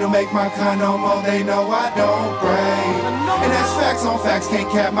 They don't make my kind no more, they know I don't break. And that's facts on facts, can't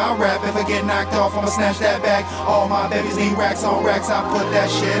cap my rap. If I get knocked off, I'ma snatch that back. All my babies need racks on racks, I put that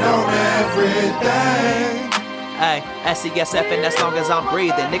shit on everything. Ay, SCSF and as long as I'm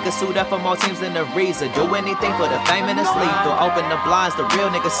breathing. Niggas suit up for more teams than the reason. Do anything for the fame and the sleep. Through open the blinds, the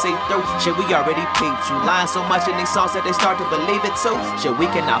real niggas see through. Shit, we already peeped. You lying so much in these songs that they start to believe it too. Shit, we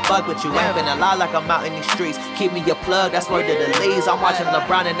cannot fuck with you. Ain't finna lie like I'm out in these streets. Keep me a plug, that's word to the leads. I'm watching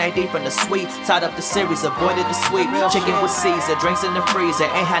LeBron and AD from the suite. Tied up the series, avoided the sweep. Chicken with Caesar, drinks in the freezer.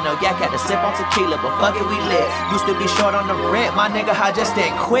 Ain't had no yak, had to sip on tequila, but fuck it, we lit. Used to be short on the rent, my nigga, I just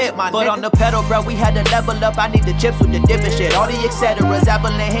didn't quit. My foot on the pedal, bro, we had to level up. I need the chips with the dip and shit. All the et ceteras,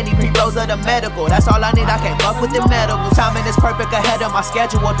 Apple and Henny, pre-rolls of the medical. That's all I need, I can't fuck with the medical. Timing is perfect ahead of my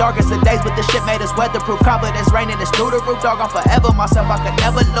schedule. Darkest of days, but the shit made us weatherproof. Confidence raining, it's through the roof. Dog, I'm forever myself, I could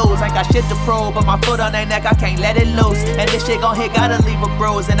never lose. Ain't got shit to prove, but my foot on their neck, I can't let it loose. And this shit gon' hit, gotta leave a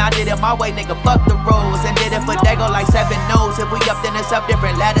bruise. And I did it my way, nigga, fuck the rules. And did it for Dago like 7 no's. If we up, then it's up,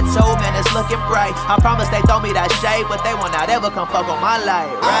 different latitude. Man, it's looking bright. I promise they throw me that shade, but they will not ever come fuck on my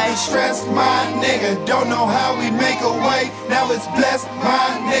life, right? I be stressed, my nigga, don't know how we make a way. Now it's blessed,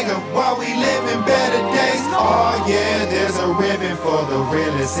 my nigga, while we live in better days. Oh yeah, there's a ribbon for the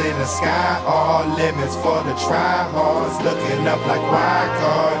realest in the sky. All limits for the tryhards, looking up like why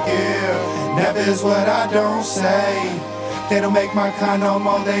God, yeah. Never is what I don't say. They don't make my kind no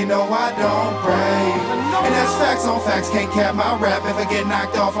more, they know I don't break. And that's facts on facts, can't cap my rap. If I get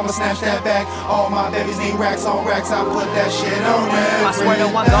knocked off, I'ma snatch that back. All my babies need racks on racks, I put that shit on everything. I swear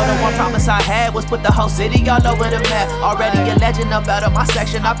the one goal, the one promise I had was put the whole city all over the map. Already a legend up out of my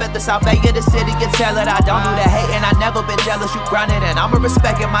section. I bet the South Bay of the city can tell it. I don't do that hating, I never been jealous. You grounded and I'ma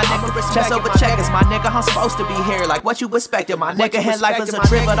respect it, my nigga. Chest over checkers, my nigga, I'm supposed to be here. Like what you expected, my nigga. His life is a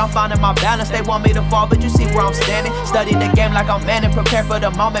trip, but I'm finding my balance. They want me to fall, but you see where I'm standing. Study the game like I'm man and prepare for the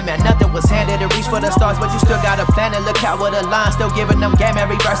moment, man. Nothing was handed to reach for the stars, but you still got a plan and look out with a line. Still giving them game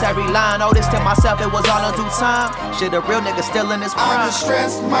every verse, every line. Oh, this to myself, it was all in due time. Shit, a real nigga still in his prime. I'm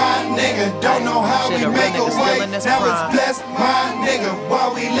stressed, my nigga, don't know how we make a way. Now it's blessed, my nigga,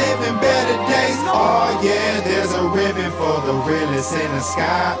 while we live in better days. Oh yeah, there's a ribbon for the realest in the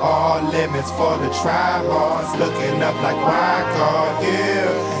sky. All limits for the tryhards, looking up like why God,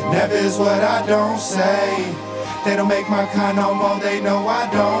 yeah. Never is what I don't say. They don't make my kind no more, they know I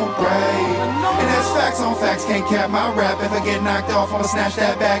don't break. And that's facts on facts, can't cap my rap. If I get knocked off, I'ma snatch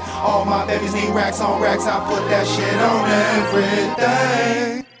that back. All my babies need racks on racks, I put that shit on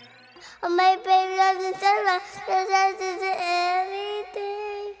everything. My baby doesn't say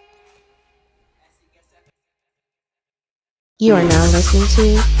everything. You are now listening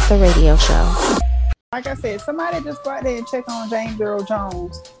to The Radio Show. Like I said, somebody just go out there and check on James Earl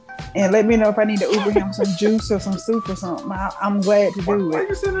Jones and let me know if I need to Uber him some juice or some soup or something. I'm glad to do it. Why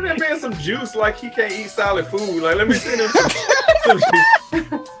you sending that man some juice like he can't eat solid food? Like, let me send him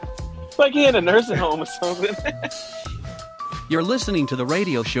some like he in a nursing home or something. You're listening to The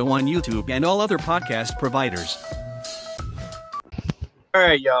Radio Show on YouTube and all other podcast providers. All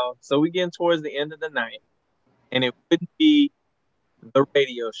right, y'all. So we're getting towards the end of the night, and it wouldn't be The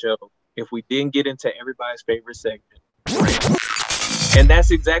Radio Show if we didn't get into everybody's favorite segment. And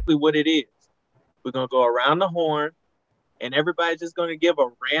that's exactly what it is. We're going to go around the horn, and everybody's just going to give a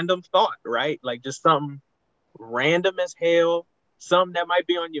random thought, right? Like just something random as hell, something that might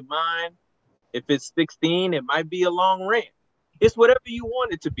be on your mind. If it's 16, it might be a long rant. It's whatever you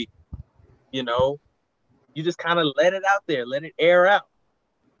want it to be. You know, you just kind of let it out there, let it air out.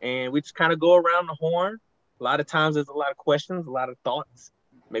 And we just kind of go around the horn. A lot of times there's a lot of questions, a lot of thoughts,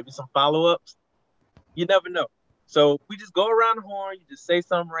 maybe some follow-ups. You never know. So we just go around the horn, you just say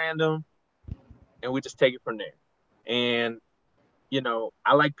something random, and we just take it from there. And, you know,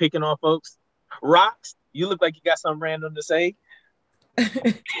 I like picking on folks. Rocks, you look like you got something random to say.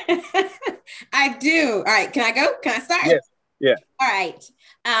 I do. All right, can I go? Can I start? Yes. Yeah. All right.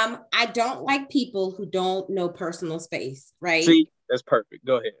 I don't like people who don't know personal space, right? See, that's perfect.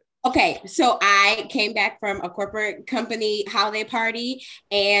 Go ahead. Okay, so I came back from a corporate company holiday party,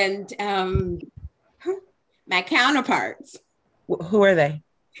 and my counterparts. Who are they?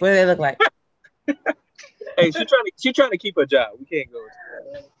 What do they look like? Hey, she's trying to keep her job. We can't go.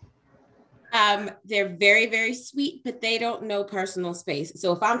 They're very, very sweet, but they don't know personal space.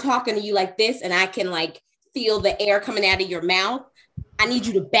 So if I'm talking to you like this, and I can like feel the air coming out of your mouth, I need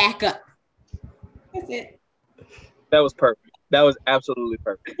you to back up. That's it. That was perfect. That was absolutely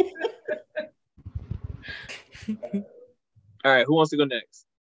perfect. All right, who wants to go next?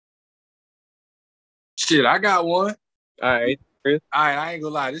 Shit, I got one. All right, Chris. All right, I ain't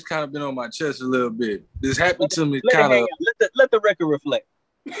gonna lie. This kind of been on my chest a little bit. This happened to me Let kind of. Let the record reflect.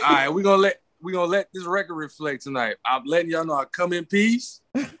 All right, we're gonna let this record reflect tonight. I'm letting y'all know I come in peace,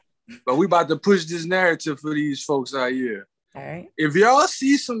 but we about to push this narrative for these folks out here. All right. If y'all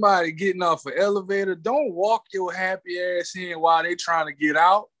see somebody getting off an elevator, don't walk your happy ass in while they trying to get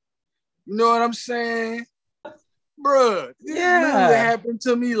out. You know what I'm saying? Bruh, this literally happened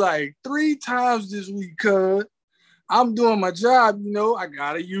to me like 3 times this week, cuz I'm doing my job, you know, I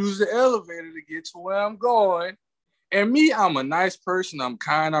gotta use the elevator to get to where I'm going. And me, I'm a nice person. I'm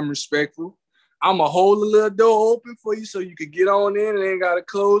kind, I'm respectful. I'm going to hold the little door open for you so you can get on in and ain't got to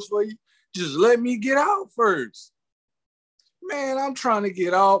close for you. Just let me get out first. Man, I'm trying to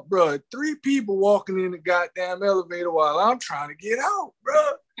get out, bro. 3 people walking in the goddamn elevator while I'm trying to get out, bro.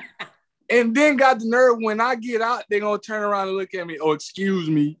 And then got the nerve when I get out, they're going to turn around and look at me. Oh, excuse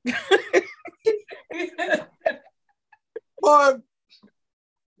me. Boy,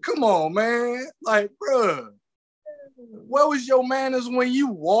 come on, man. Like, bro, where was your manners when you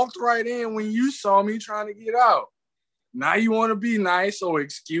walked right in when you saw me trying to get out? Now you want to be nice? Oh,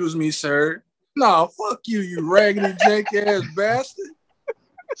 excuse me, sir. No, fuck you, you raggedy jank-ass bastard.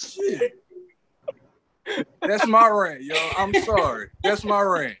 Shit. That's my rant, yo. I'm sorry. That's my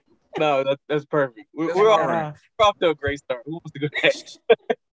rant. No, that's perfect. We're off to a great start. Who wants to go next?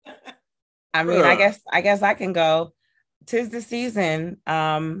 I mean, I guess I can go. 'Tis the season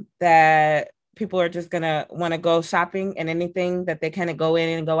that people are just gonna want to go shopping and anything that they kind of go in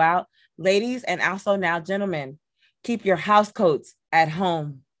and go out. Ladies, and also now gentlemen, keep your house coats at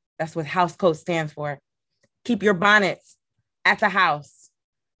home. That's what house coat stands for. Keep your bonnets at the house.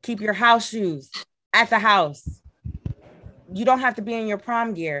 Keep your house shoes at the house. You don't have to be in your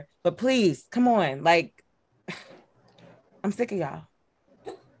prom gear, but please, come on. Like, I'm sick of y'all.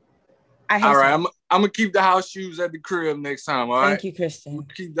 All right, I'm gonna keep the house shoes at the crib next time. All right. Thank you, Christian.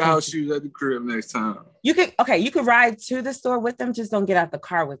 Keep the house shoes at the crib next time. You could ride to the store with them, just don't get out the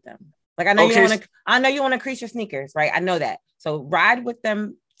car with them. Like I know you want to crease your sneakers, right? I know that. So ride with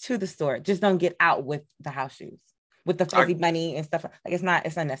them to the store. Just don't get out with the house shoes, with the fuzzy bunny and stuff. Like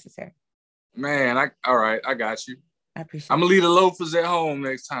it's unnecessary. Man, all right, I got you. I appreciate I'm gonna leave the loafers at home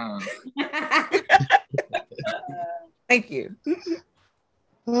next time. Thank you.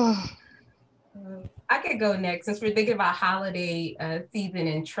 I could go next since we're thinking about holiday season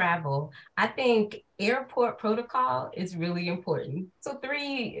and travel. I think airport protocol is really important. So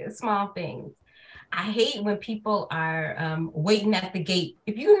 3 small things. I hate when people are waiting at the gate.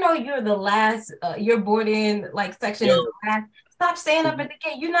 If you know you're the last, your boarding like section is the last, stop staying up at the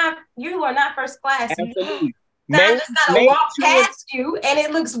gate. You are not first class. Absolutely. I just gotta walk past you, and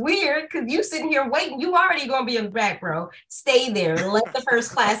it looks weird because you sitting here waiting. You already gonna be in the back, bro. Stay there. Let the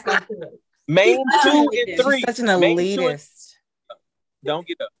first class go through. Main 2 and 3. She's such an elitist. Don't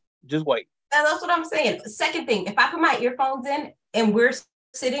get up. Just wait. That's what I'm saying. Second thing, if I put my earphones in and we're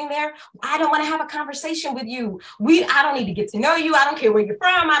sitting there, I don't want to have a conversation with you. I don't need to get to know you. I don't care where you're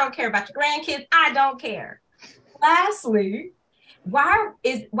from. I don't care about your grandkids. I don't care. Lastly, why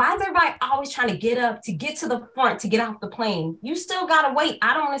is everybody always trying to get up to get to the front to get off the plane? You still gotta wait.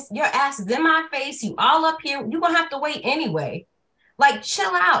 I don't want to. Your ass is in my face. You all up here. You're gonna have to wait anyway. Like,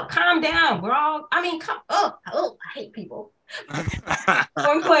 chill out, calm down. I hate people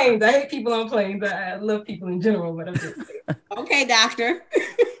on planes. I hate people on planes. I love people in general, but I'm just okay, doctor.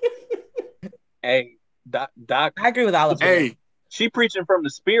 Hey, doc. I agree with all of you. Hey, she preaching from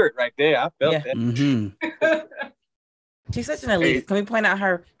the spirit right there. I felt that. Mm-hmm. She's such an elite. Can we point out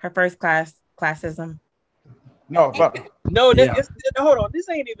her first classism? No, but hold on. This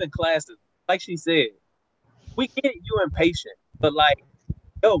ain't even classes. Like she said, we get it, you impatient, but like,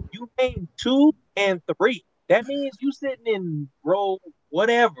 yo, you named 2 and 3. That means you sitting in row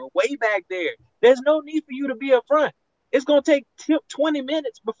whatever, way back there. There's no need for you to be up front. It's gonna take 20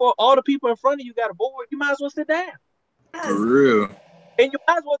 minutes before all the people in front of you got a board. You might as well sit down. For real. And you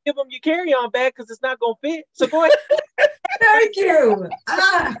might as well give them your carry-on bag because it's not gonna fit. So go ahead. Thank you.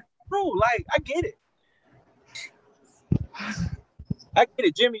 Bro, like, I get it. I get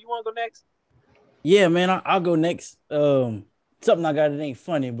it. Jimmy, you want to go next? Yeah, man, I'll go next. Something I got, it ain't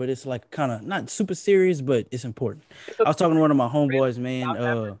funny, but it's like kind of not super serious, but it's important. I was talking to one of my homeboys,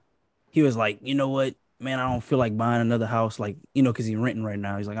 man. He was like, you know what, man, I don't feel like buying another house, like, you know, because he's renting right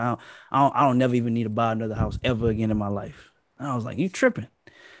now. He's like, I don't never even need to buy another house ever again in my life. And I was like, you tripping.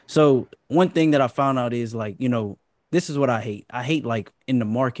 So one thing that I found out is like, you know, this is what I hate. I hate like in the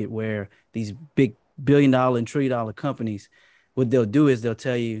market where these big $1 billion and $1 trillion companies, what they'll do is they'll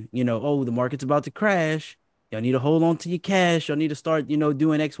tell you, oh, the market's about to crash. Y'all need to hold on to your cash. Y'all need to start,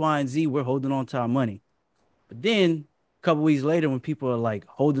 doing X, Y, and Z. We're holding on to our money. But then a couple weeks later, when people are like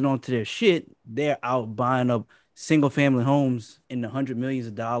holding on to their shit, they're out buying up single family homes in the hundred millions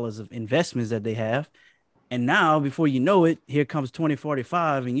of dollars of investments that they have. And now, before you know it, here comes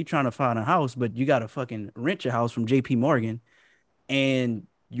 2045 and you're trying to find a house, but you got to fucking rent your house from JP Morgan. And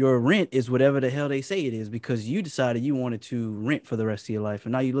your rent is whatever the hell they say it is because you decided you wanted to rent for the rest of your life.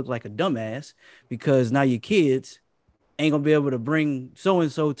 And now you look like a dumbass because now your kids ain't going to be able to bring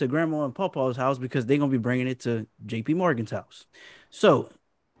so-and-so to grandma and papa's house because they're going to be bringing it to JP Morgan's house. So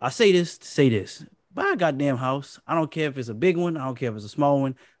I say this to say this. Buy a goddamn house. I don't care if it's a big one. I don't care if it's a small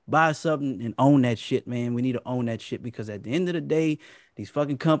one. Buy something and own that shit, man. We need to own that shit because at the end of the day, these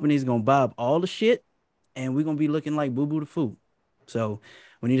fucking companies going to buy up all the shit and we're going to be looking like boo-boo the food. So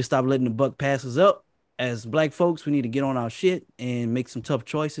we need to stop letting the buck pass us up. As Black folks, we need to get on our shit and make some tough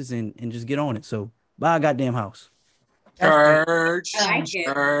choices and just get on it. So buy a goddamn house. Church. I like it.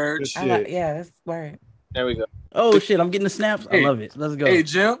 Church. Yeah, that's word. There we go. Oh shit, I'm getting the snaps. I love it. Let's go. Hey,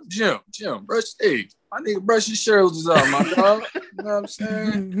 Jim, brush. Hey, my nigga, brush your shoulders off, my dog. You know what I'm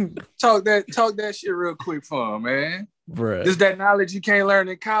saying? Talk that shit real quick for him, man. Bruh. This that knowledge you can't learn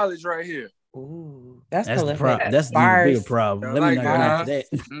in college right here. Ooh, that's the problem. That's the bigger problem. Let me not get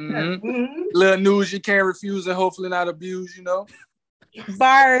into that. Mm-hmm. Little news you can't refuse and hopefully not abuse,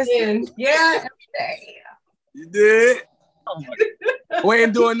 Bars. Yeah. You did? Oh my God. We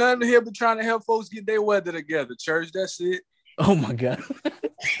ain't doing nothing here but trying to help folks get their weather together, church. That's it. Oh my God.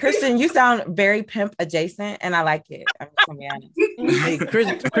 Christian, you sound very pimp adjacent, and I like it. I'm just gonna be honest. Hey,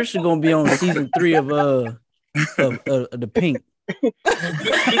 Christian gonna be on season 3 of the Pink.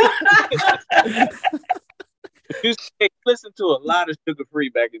 You listen to a lot of Sugar Free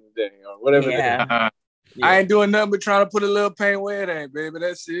back in the day, or whatever. Yeah. I ain't doing nothing but trying to put a little paint where it ain't, baby.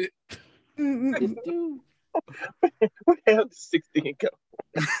 That's it. Where the hell did 16 go?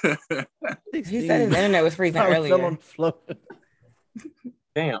 He said his internet was freezing earlier.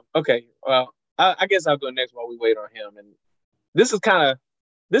 Damn. Okay. Well, I guess I'll go next while we wait on him. And this is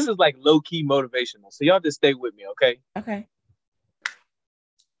like low key motivational. So y'all just stay with me, okay? Okay.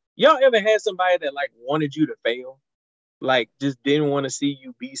 Y'all ever had somebody that like wanted you to fail? Like just didn't want to see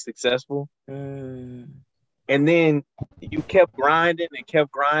you be successful? And then you kept grinding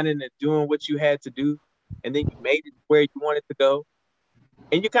and doing what you had to do. And then you made it where you wanted to go.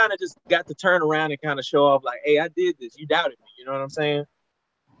 And you kind of just got to turn around and kind of show off like, hey, I did this. You doubted me. You know what I'm saying?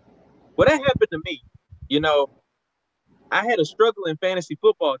 Well, that happened to me. I had a struggling fantasy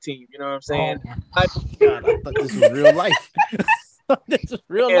football team. You know what I'm saying? God, I thought this was real life. This is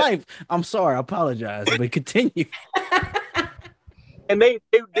real life. I'm sorry. I apologize. But continue. And they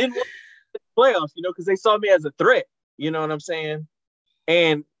didn't want the playoffs, because they saw me as a threat. You know what I'm saying?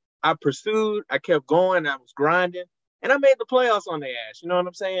 And I pursued. I kept going. I was grinding. And I made the playoffs on their ass. You know what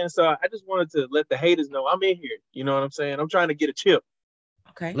I'm saying? So I just wanted to let the haters know I'm in here. You know what I'm saying? I'm trying to get a chip.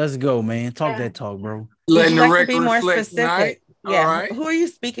 Okay. Let's go, man. Talk that talk, bro. Letting the record be more specific. Yeah. All right. Who are you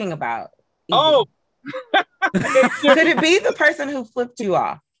speaking about? Oh. Could it be the person who flipped you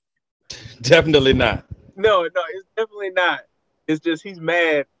off? Definitely not. No, it's definitely not. It's just he's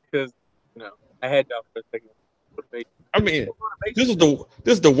mad because I had y'all for a second. I mean, this is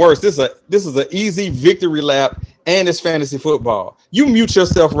the worst. This is an easy victory lap, and it's fantasy football. You mute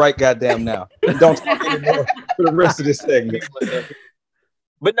yourself right goddamn now. And don't talk anymore for the rest of this segment.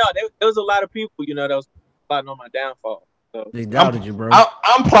 But no, there was a lot of people, that was plotting on my downfall. So they doubted you, bro.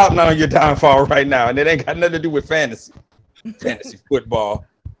 I'm plotting on your downfall right now, and it ain't got nothing to do with fantasy football.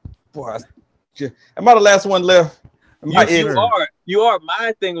 Boy, am I the last one left? You are.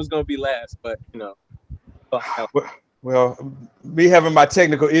 My thing was gonna be last, but Well, me having my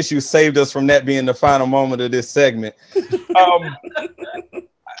technical issues saved us from that being the final moment of this segment.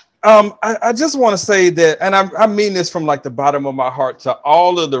 I just want to say that, and I mean this from like the bottom of my heart to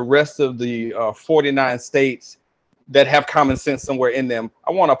all of the rest of the 49 states that have common sense somewhere in them.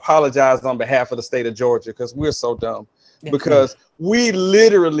 I want to apologize on behalf of the state of Georgia because we're so dumb. Because we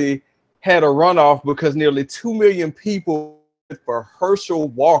literally had a runoff because nearly 2 million people for Herschel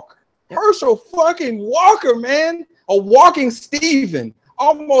Walker. Herschel fucking Walker, man. A walking Stephen.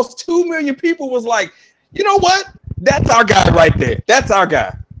 Almost 2 million people was like, you know what? That's our guy right there. That's our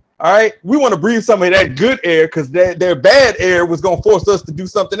guy. All right. We want to breathe some of that good air because their bad air was going to force us to do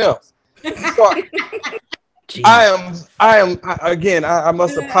something else. So I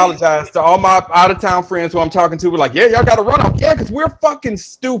must apologize to all my out-of-town friends who I'm talking to. We're like, yeah, y'all got to run off. Yeah, because we're fucking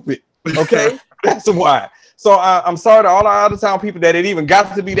stupid. Okay. That's why. So I'm sorry to all our out of town people that it even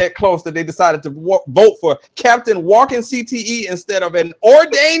got to be that close that they decided to vote for Captain Walking CTE instead of an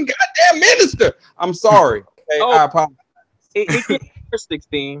ordained goddamn minister. I'm sorry. Okay, I apologize. It gets worse,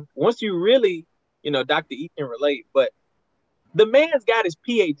 16. Once you really, Dr. E can relate, but the man's got his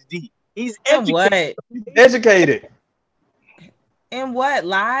PhD. He's educated. What? Educated. And what?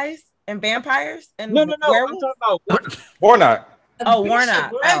 Lies and vampires and no. I'm talking about Warnock. Oh,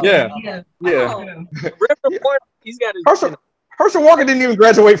 Warnock. Oh, Yeah. Reverend Warnock, he's got his. Herschel Walker didn't even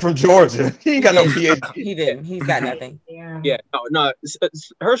graduate from Georgia. He ain't got no PhD. He didn't. He's got nothing. Yeah. No.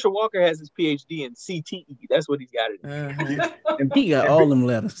 Herschel Walker has his PhD in CTE. That's what he's got it. And he got all them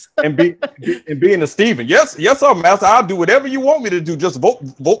letters. And being a Stephen. Yes, sir, master. I'll do whatever you want me to do. Just vote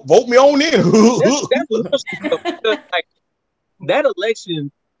me on in. Like, that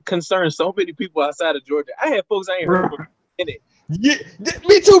election concerns so many people outside of Georgia. I had folks I ain't heard from in it. Yeah,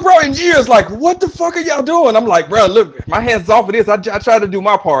 me too, bro. In years, like, what the fuck are y'all doing? I'm like, bro, look, my hands off of this. I try to do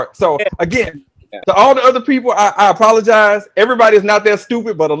my part. So again, to all the other people, I apologize. Everybody's not that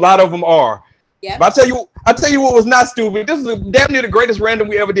stupid, but a lot of them are. Yeah. But I tell you what was not stupid. This is damn near the greatest random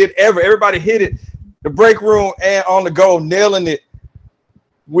we ever did ever. Everybody hit it, the break room and on the go, nailing it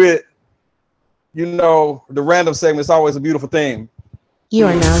with, the random segment. It's always a beautiful thing. You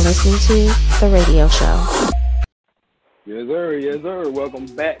are now listening to The Radio Show. Yes, sir. Welcome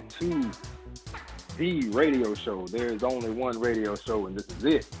back to The Radio Show. There is only one radio show, and this is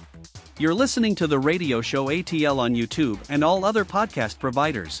it. You're listening to The Radio Show ATL on YouTube and all other podcast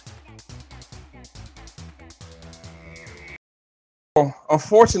providers.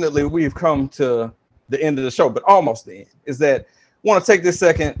 Unfortunately, we've come to the end of the show, but almost the end. Is that I want to take this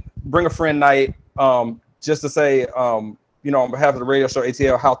second, bring a friend night, just to say, on behalf of the radio show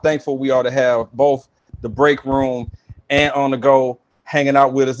ATL, how thankful we are to have both the break room and on the go hanging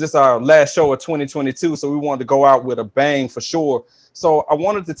out with us. This is our last show of 2022, so we wanted to go out with a bang for sure. So I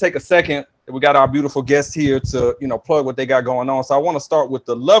wanted to take a second. We got our beautiful guests here to, plug what they got going on. So I want to start with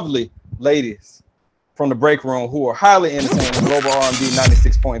the lovely ladies from the break room who are highly entertaining. Global R&B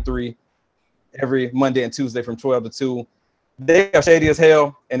 96.3 every Monday and Tuesday from 12 to 2. They are shady as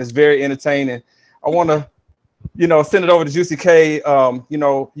hell, and it's very entertaining. I want to, send it over to Juicy K.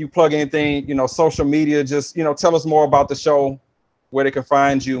 You plug anything, social media, just, tell us more about the show, where they can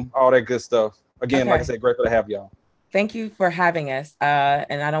find you, all that good stuff. Again, Like I said, grateful to have y'all. Thank you for having us.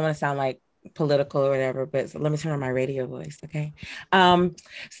 And I don't want to sound like political or whatever, but so let me turn on my radio voice. Okay.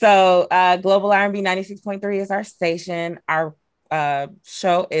 So Global R&B 96.3 is our station. Our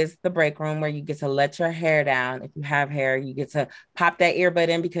show is the break room, where you get to let your hair down. If you have hair, you get to pop that earbud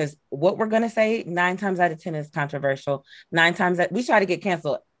in, because what we're going to say 9 times out of 10 is controversial. 9 times that we try to get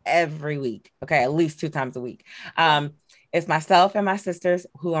canceled every week. Okay. At least 2 times a week. It's myself and my sisters,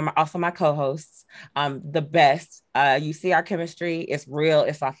 who are also my co-hosts. The best. You see our chemistry. It's real.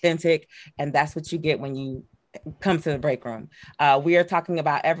 It's authentic. And that's what you get when you come to the break room. We are talking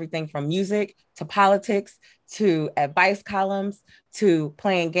about everything from music to politics to advice columns to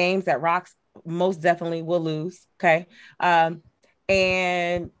playing games that Rocks most definitely will lose. Okay.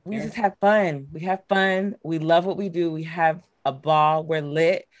 And we just have fun. We have fun. We love what we do. We have a ball. We're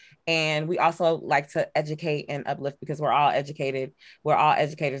lit. And we also like to educate and uplift, because we're all educated. We're all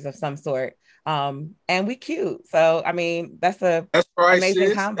educators of some sort. And we cute. So, I mean, that's right, amazing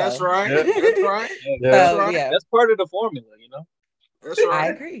sis. combo. That's right. Yeah. That's right. That's right. Yeah. That's part of the formula, That's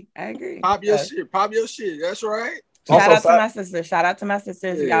right. I agree. Pop your shit. That's right. Shout out to my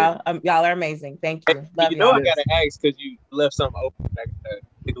sisters. Yeah. Y'all are amazing. Thank you. Love y'all. I gotta ask, because you left something open. I gotta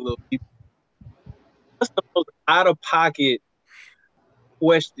take a little deeper. What's the most out of pocket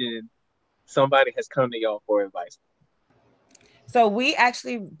question somebody has come to y'all for advice? So we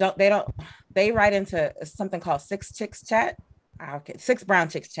actually they write into something called 6 Chicks Chat. Okay, 6 Brown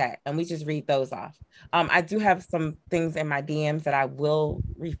Chicks Chat, and we just read those off. I do have some things in my DMs that I will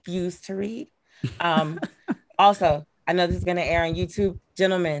refuse to read. Also, I know this is going to air on YouTube.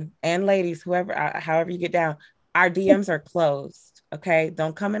 Gentlemen and ladies, however you get down, our DMs are closed. Okay,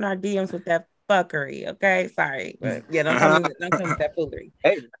 don't come in our DMs with that fuckery. Okay, sorry, but yeah, don't come with that foolery.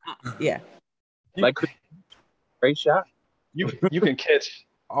 Hey, yeah, like great shot. You can catch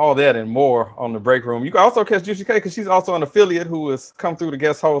all that and more on the break room. You can also catch Juicy K, because she's also an affiliate who has come through the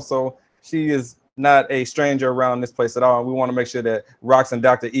guest host, so she is not a stranger around this place at all. And we want to make sure that Rox and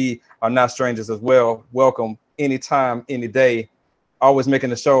Dr. E are not strangers as well. Welcome anytime, any day. Always making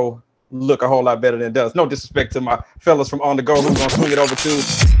the show look a whole lot better than it does. No disrespect to my fellas from On The Go, who's gonna swing it over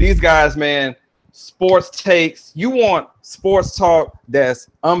to these guys, man. Sports takes. You want sports talk that's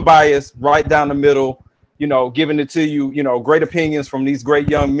unbiased, right down the middle, giving it to you, great opinions from these great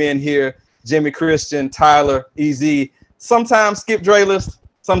young men here. Jimmy, Christian, Tyler, EZ. Sometimes skip Dre list,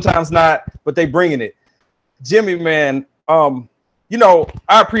 sometimes not, but they bringing it. Jimmy, man, you know,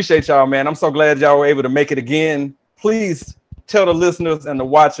 I appreciate y'all, man. I'm so glad y'all were able to make it again. Please tell the listeners and the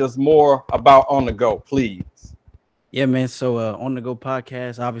watchers more about On The Go, please. Yeah, man. So On The Go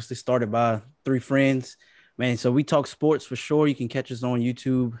podcast, obviously started by 3 friends, man. So we talk sports for sure. You can catch us on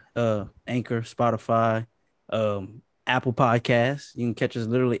YouTube, Anchor, Spotify, Apple Podcasts. You can catch us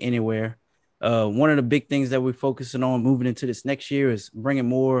literally anywhere. One of the big things that we're focusing on moving into this next year is bringing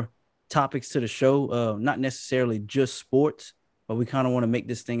more topics to the show, not necessarily just sports, but we kind of want to make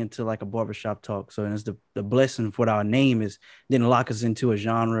this thing into like a barbershop talk. So, and it's the blessing for our name is didn't lock us into a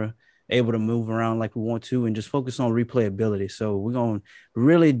genre, able to move around like we want to and just focus on replayability. So we're going to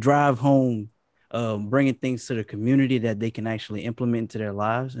really drive home, bringing things to the community that they can actually implement into their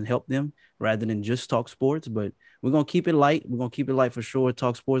lives and help them rather than just talk sports. But we're going to keep it light. We're going to keep it light for sure,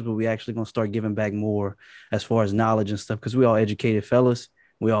 talk sports, but we actually going to start giving back more as far as knowledge and stuff because we all educated fellas.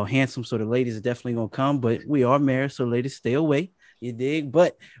 We all handsome, so the ladies are definitely going to come, but we are married, so ladies, stay away. You dig?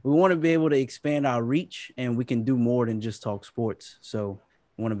 But we want to be able to expand our reach, and we can do more than just talk sports. So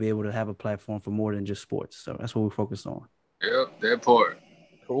we want to be able to have a platform for more than just sports. So that's what we focus on. Yep, that part.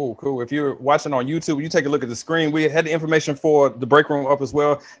 Cool. If you're watching on YouTube, you take a look at the screen. We had the information for the break room up as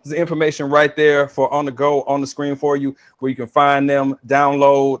well. There's the information right there for On The Go on the screen for you, where you can find them,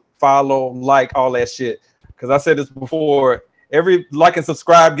 download, follow, like, all that shit. Because I said this before, every like and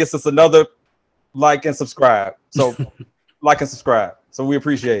subscribe gets us another like and subscribe. So like and subscribe. So we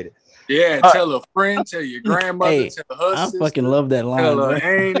appreciate it. Yeah, tell a friend, tell your grandmother, Hey, tell her I sister, fucking love that line. tell her Bro.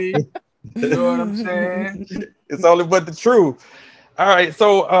 auntie. You know what I'm saying? It's only but the truth. All right.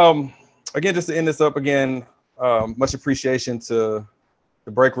 So again, just to end this up again, much appreciation to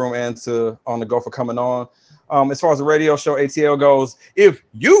the break room and to On The Go for coming on. As far as the radio show ATL goes, if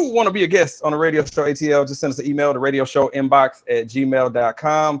you want to be a guest on the radio show ATL, just send us an email to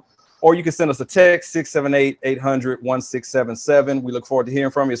radioshowinbox@gmail.com, or you can send us a text 678-800-1677. We look forward to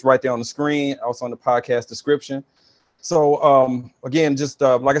hearing from you. It's right there on the screen, also on the podcast description. So again, just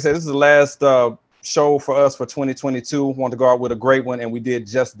like I said, this is the last show for us for 2022. Want to go out with a great one, and we did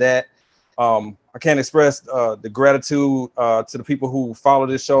just that. I can't express the gratitude to the people who follow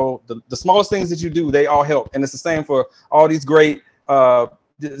this show. The smallest things that you do, they all help. And it's the same for all these great,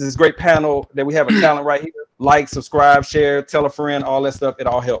 this great panel that we have a talent right here. Like, subscribe, share, tell a friend, all that stuff. It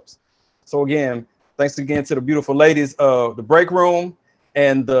all helps. So again, thanks again to the beautiful ladies of the break room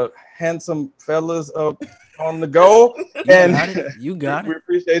and the handsome fellas of On The Go. You got it. We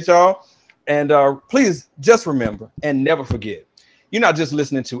appreciate y'all. And please just remember and never forget, you're not just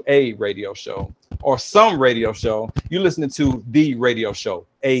listening to a radio show or some radio show. You're listening to the radio show,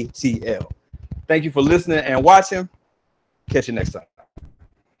 ATL. Thank you for listening and watching. Catch you next time.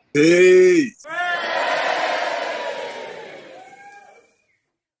 Peace.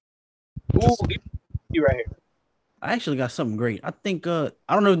 Ooh, you right here. I actually got something great. I think I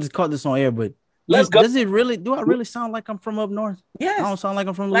don't know if this caught this on air, but Let's go. Does it really? Do I really sound like I'm from up north? Yes. I don't sound like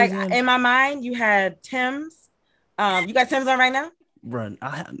I'm from Like Louisiana. in my mind, you had Tim's. You got Tim's on right now? Run.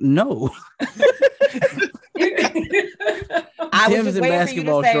 No. I was Tim's just and waiting for you to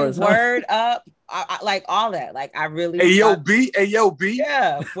basketball say shorts, huh? word up, like all that. Like I really. Hey yo, B. Hey yo, B.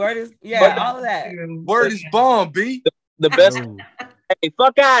 Yeah, word is all of that. Word is bomb, B. The best. Hey,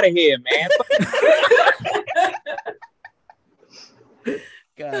 fuck out of here, man.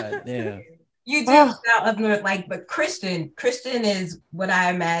 God damn. You do sound up north, like, but Christian is what I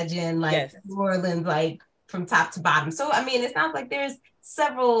imagine, like New Orleans, like from top to bottom. So I mean, it sounds like there's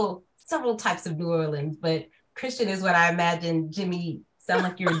several types of New Orleans, but Christian is what I imagine. Jimmy, sound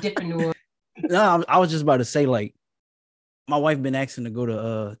like you're a different New Orleans. No, I was just about to say, like, my wife been asking to go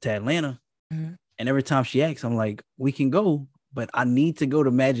to Atlanta, and every time she asks, I'm like, we can go, but I need to go to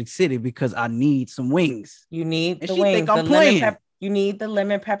Magic City because I need some wings. You need and the she wings. think I'm the playing. You need the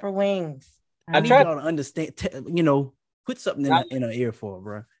lemon pepper wings. I need y'all to understand. Put something in her ear for her,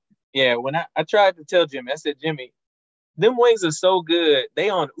 bro. Yeah, when I tried to tell Jimmy, I said, Jimmy, them wings are so good. They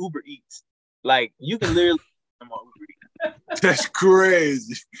on Uber Eats. Like you can literally them on Uber Eats. That's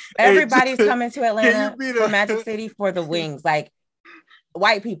crazy. Everybody's coming to Atlanta for Magic City for the wings. Like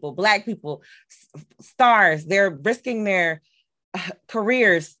white people, black people, stars. They're risking their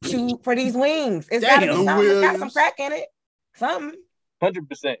careers for these wings. It's got to be something. It's got some crack in it. Something.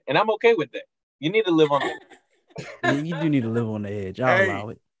 100%. And I'm okay with that. You need to live on that. Yeah, you do need to live on the edge. I'll allow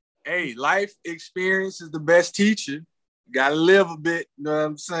it. Hey, life experience is the best teacher. You gotta live a bit, you know what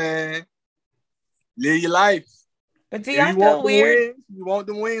I'm saying? Live your life. But do y'all feel weird? You want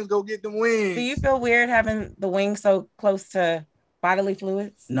the wings, go get the wings. Do you feel weird having the wings so close to bodily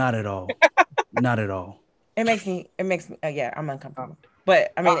fluids? Not at all. Not at all. It makes me. Yeah, I'm uncomfortable.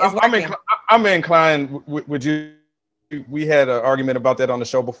 But I mean, it's working. I'm inclined with you. We had an argument about that on the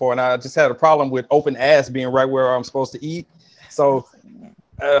show before, and I just had a problem with open ass being right where I'm supposed to eat. So,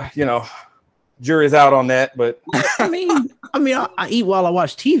 jury's out on that. But I mean, I eat while I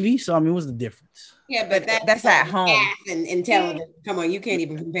watch TV. So I mean, what's the difference? Yeah, but that's at home and television. Come on, you can't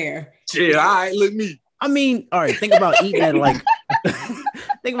even compare. Yeah, all right, look me. I mean, all right. Think about eating at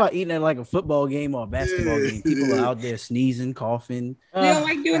like a football game or a basketball game. People are out there sneezing, coughing. We don't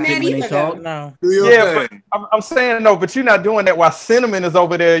like doing that when either. they talk. No. Yeah, but I'm saying no. But you're not doing that while Cinnamon is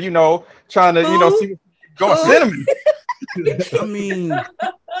over there. Trying to see going Cinnamon. I mean, as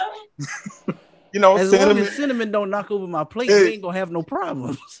Cinnamon. long as Cinnamon don't knock over my plate, we ain't gonna have no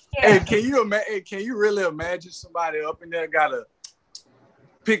problems. Hey, can you really imagine somebody up in there gotta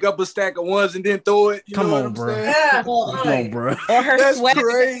pick up a stack of ones and then throw it? Come on, bro. Yeah. Come on, bro. Or her That's sweat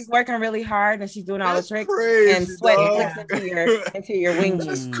because crazy. she's working really hard and she's doing all the tricks crazy, and sweat dog. clicks into your wings.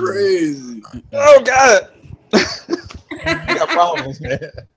 That's crazy. Oh God. You got problems, man.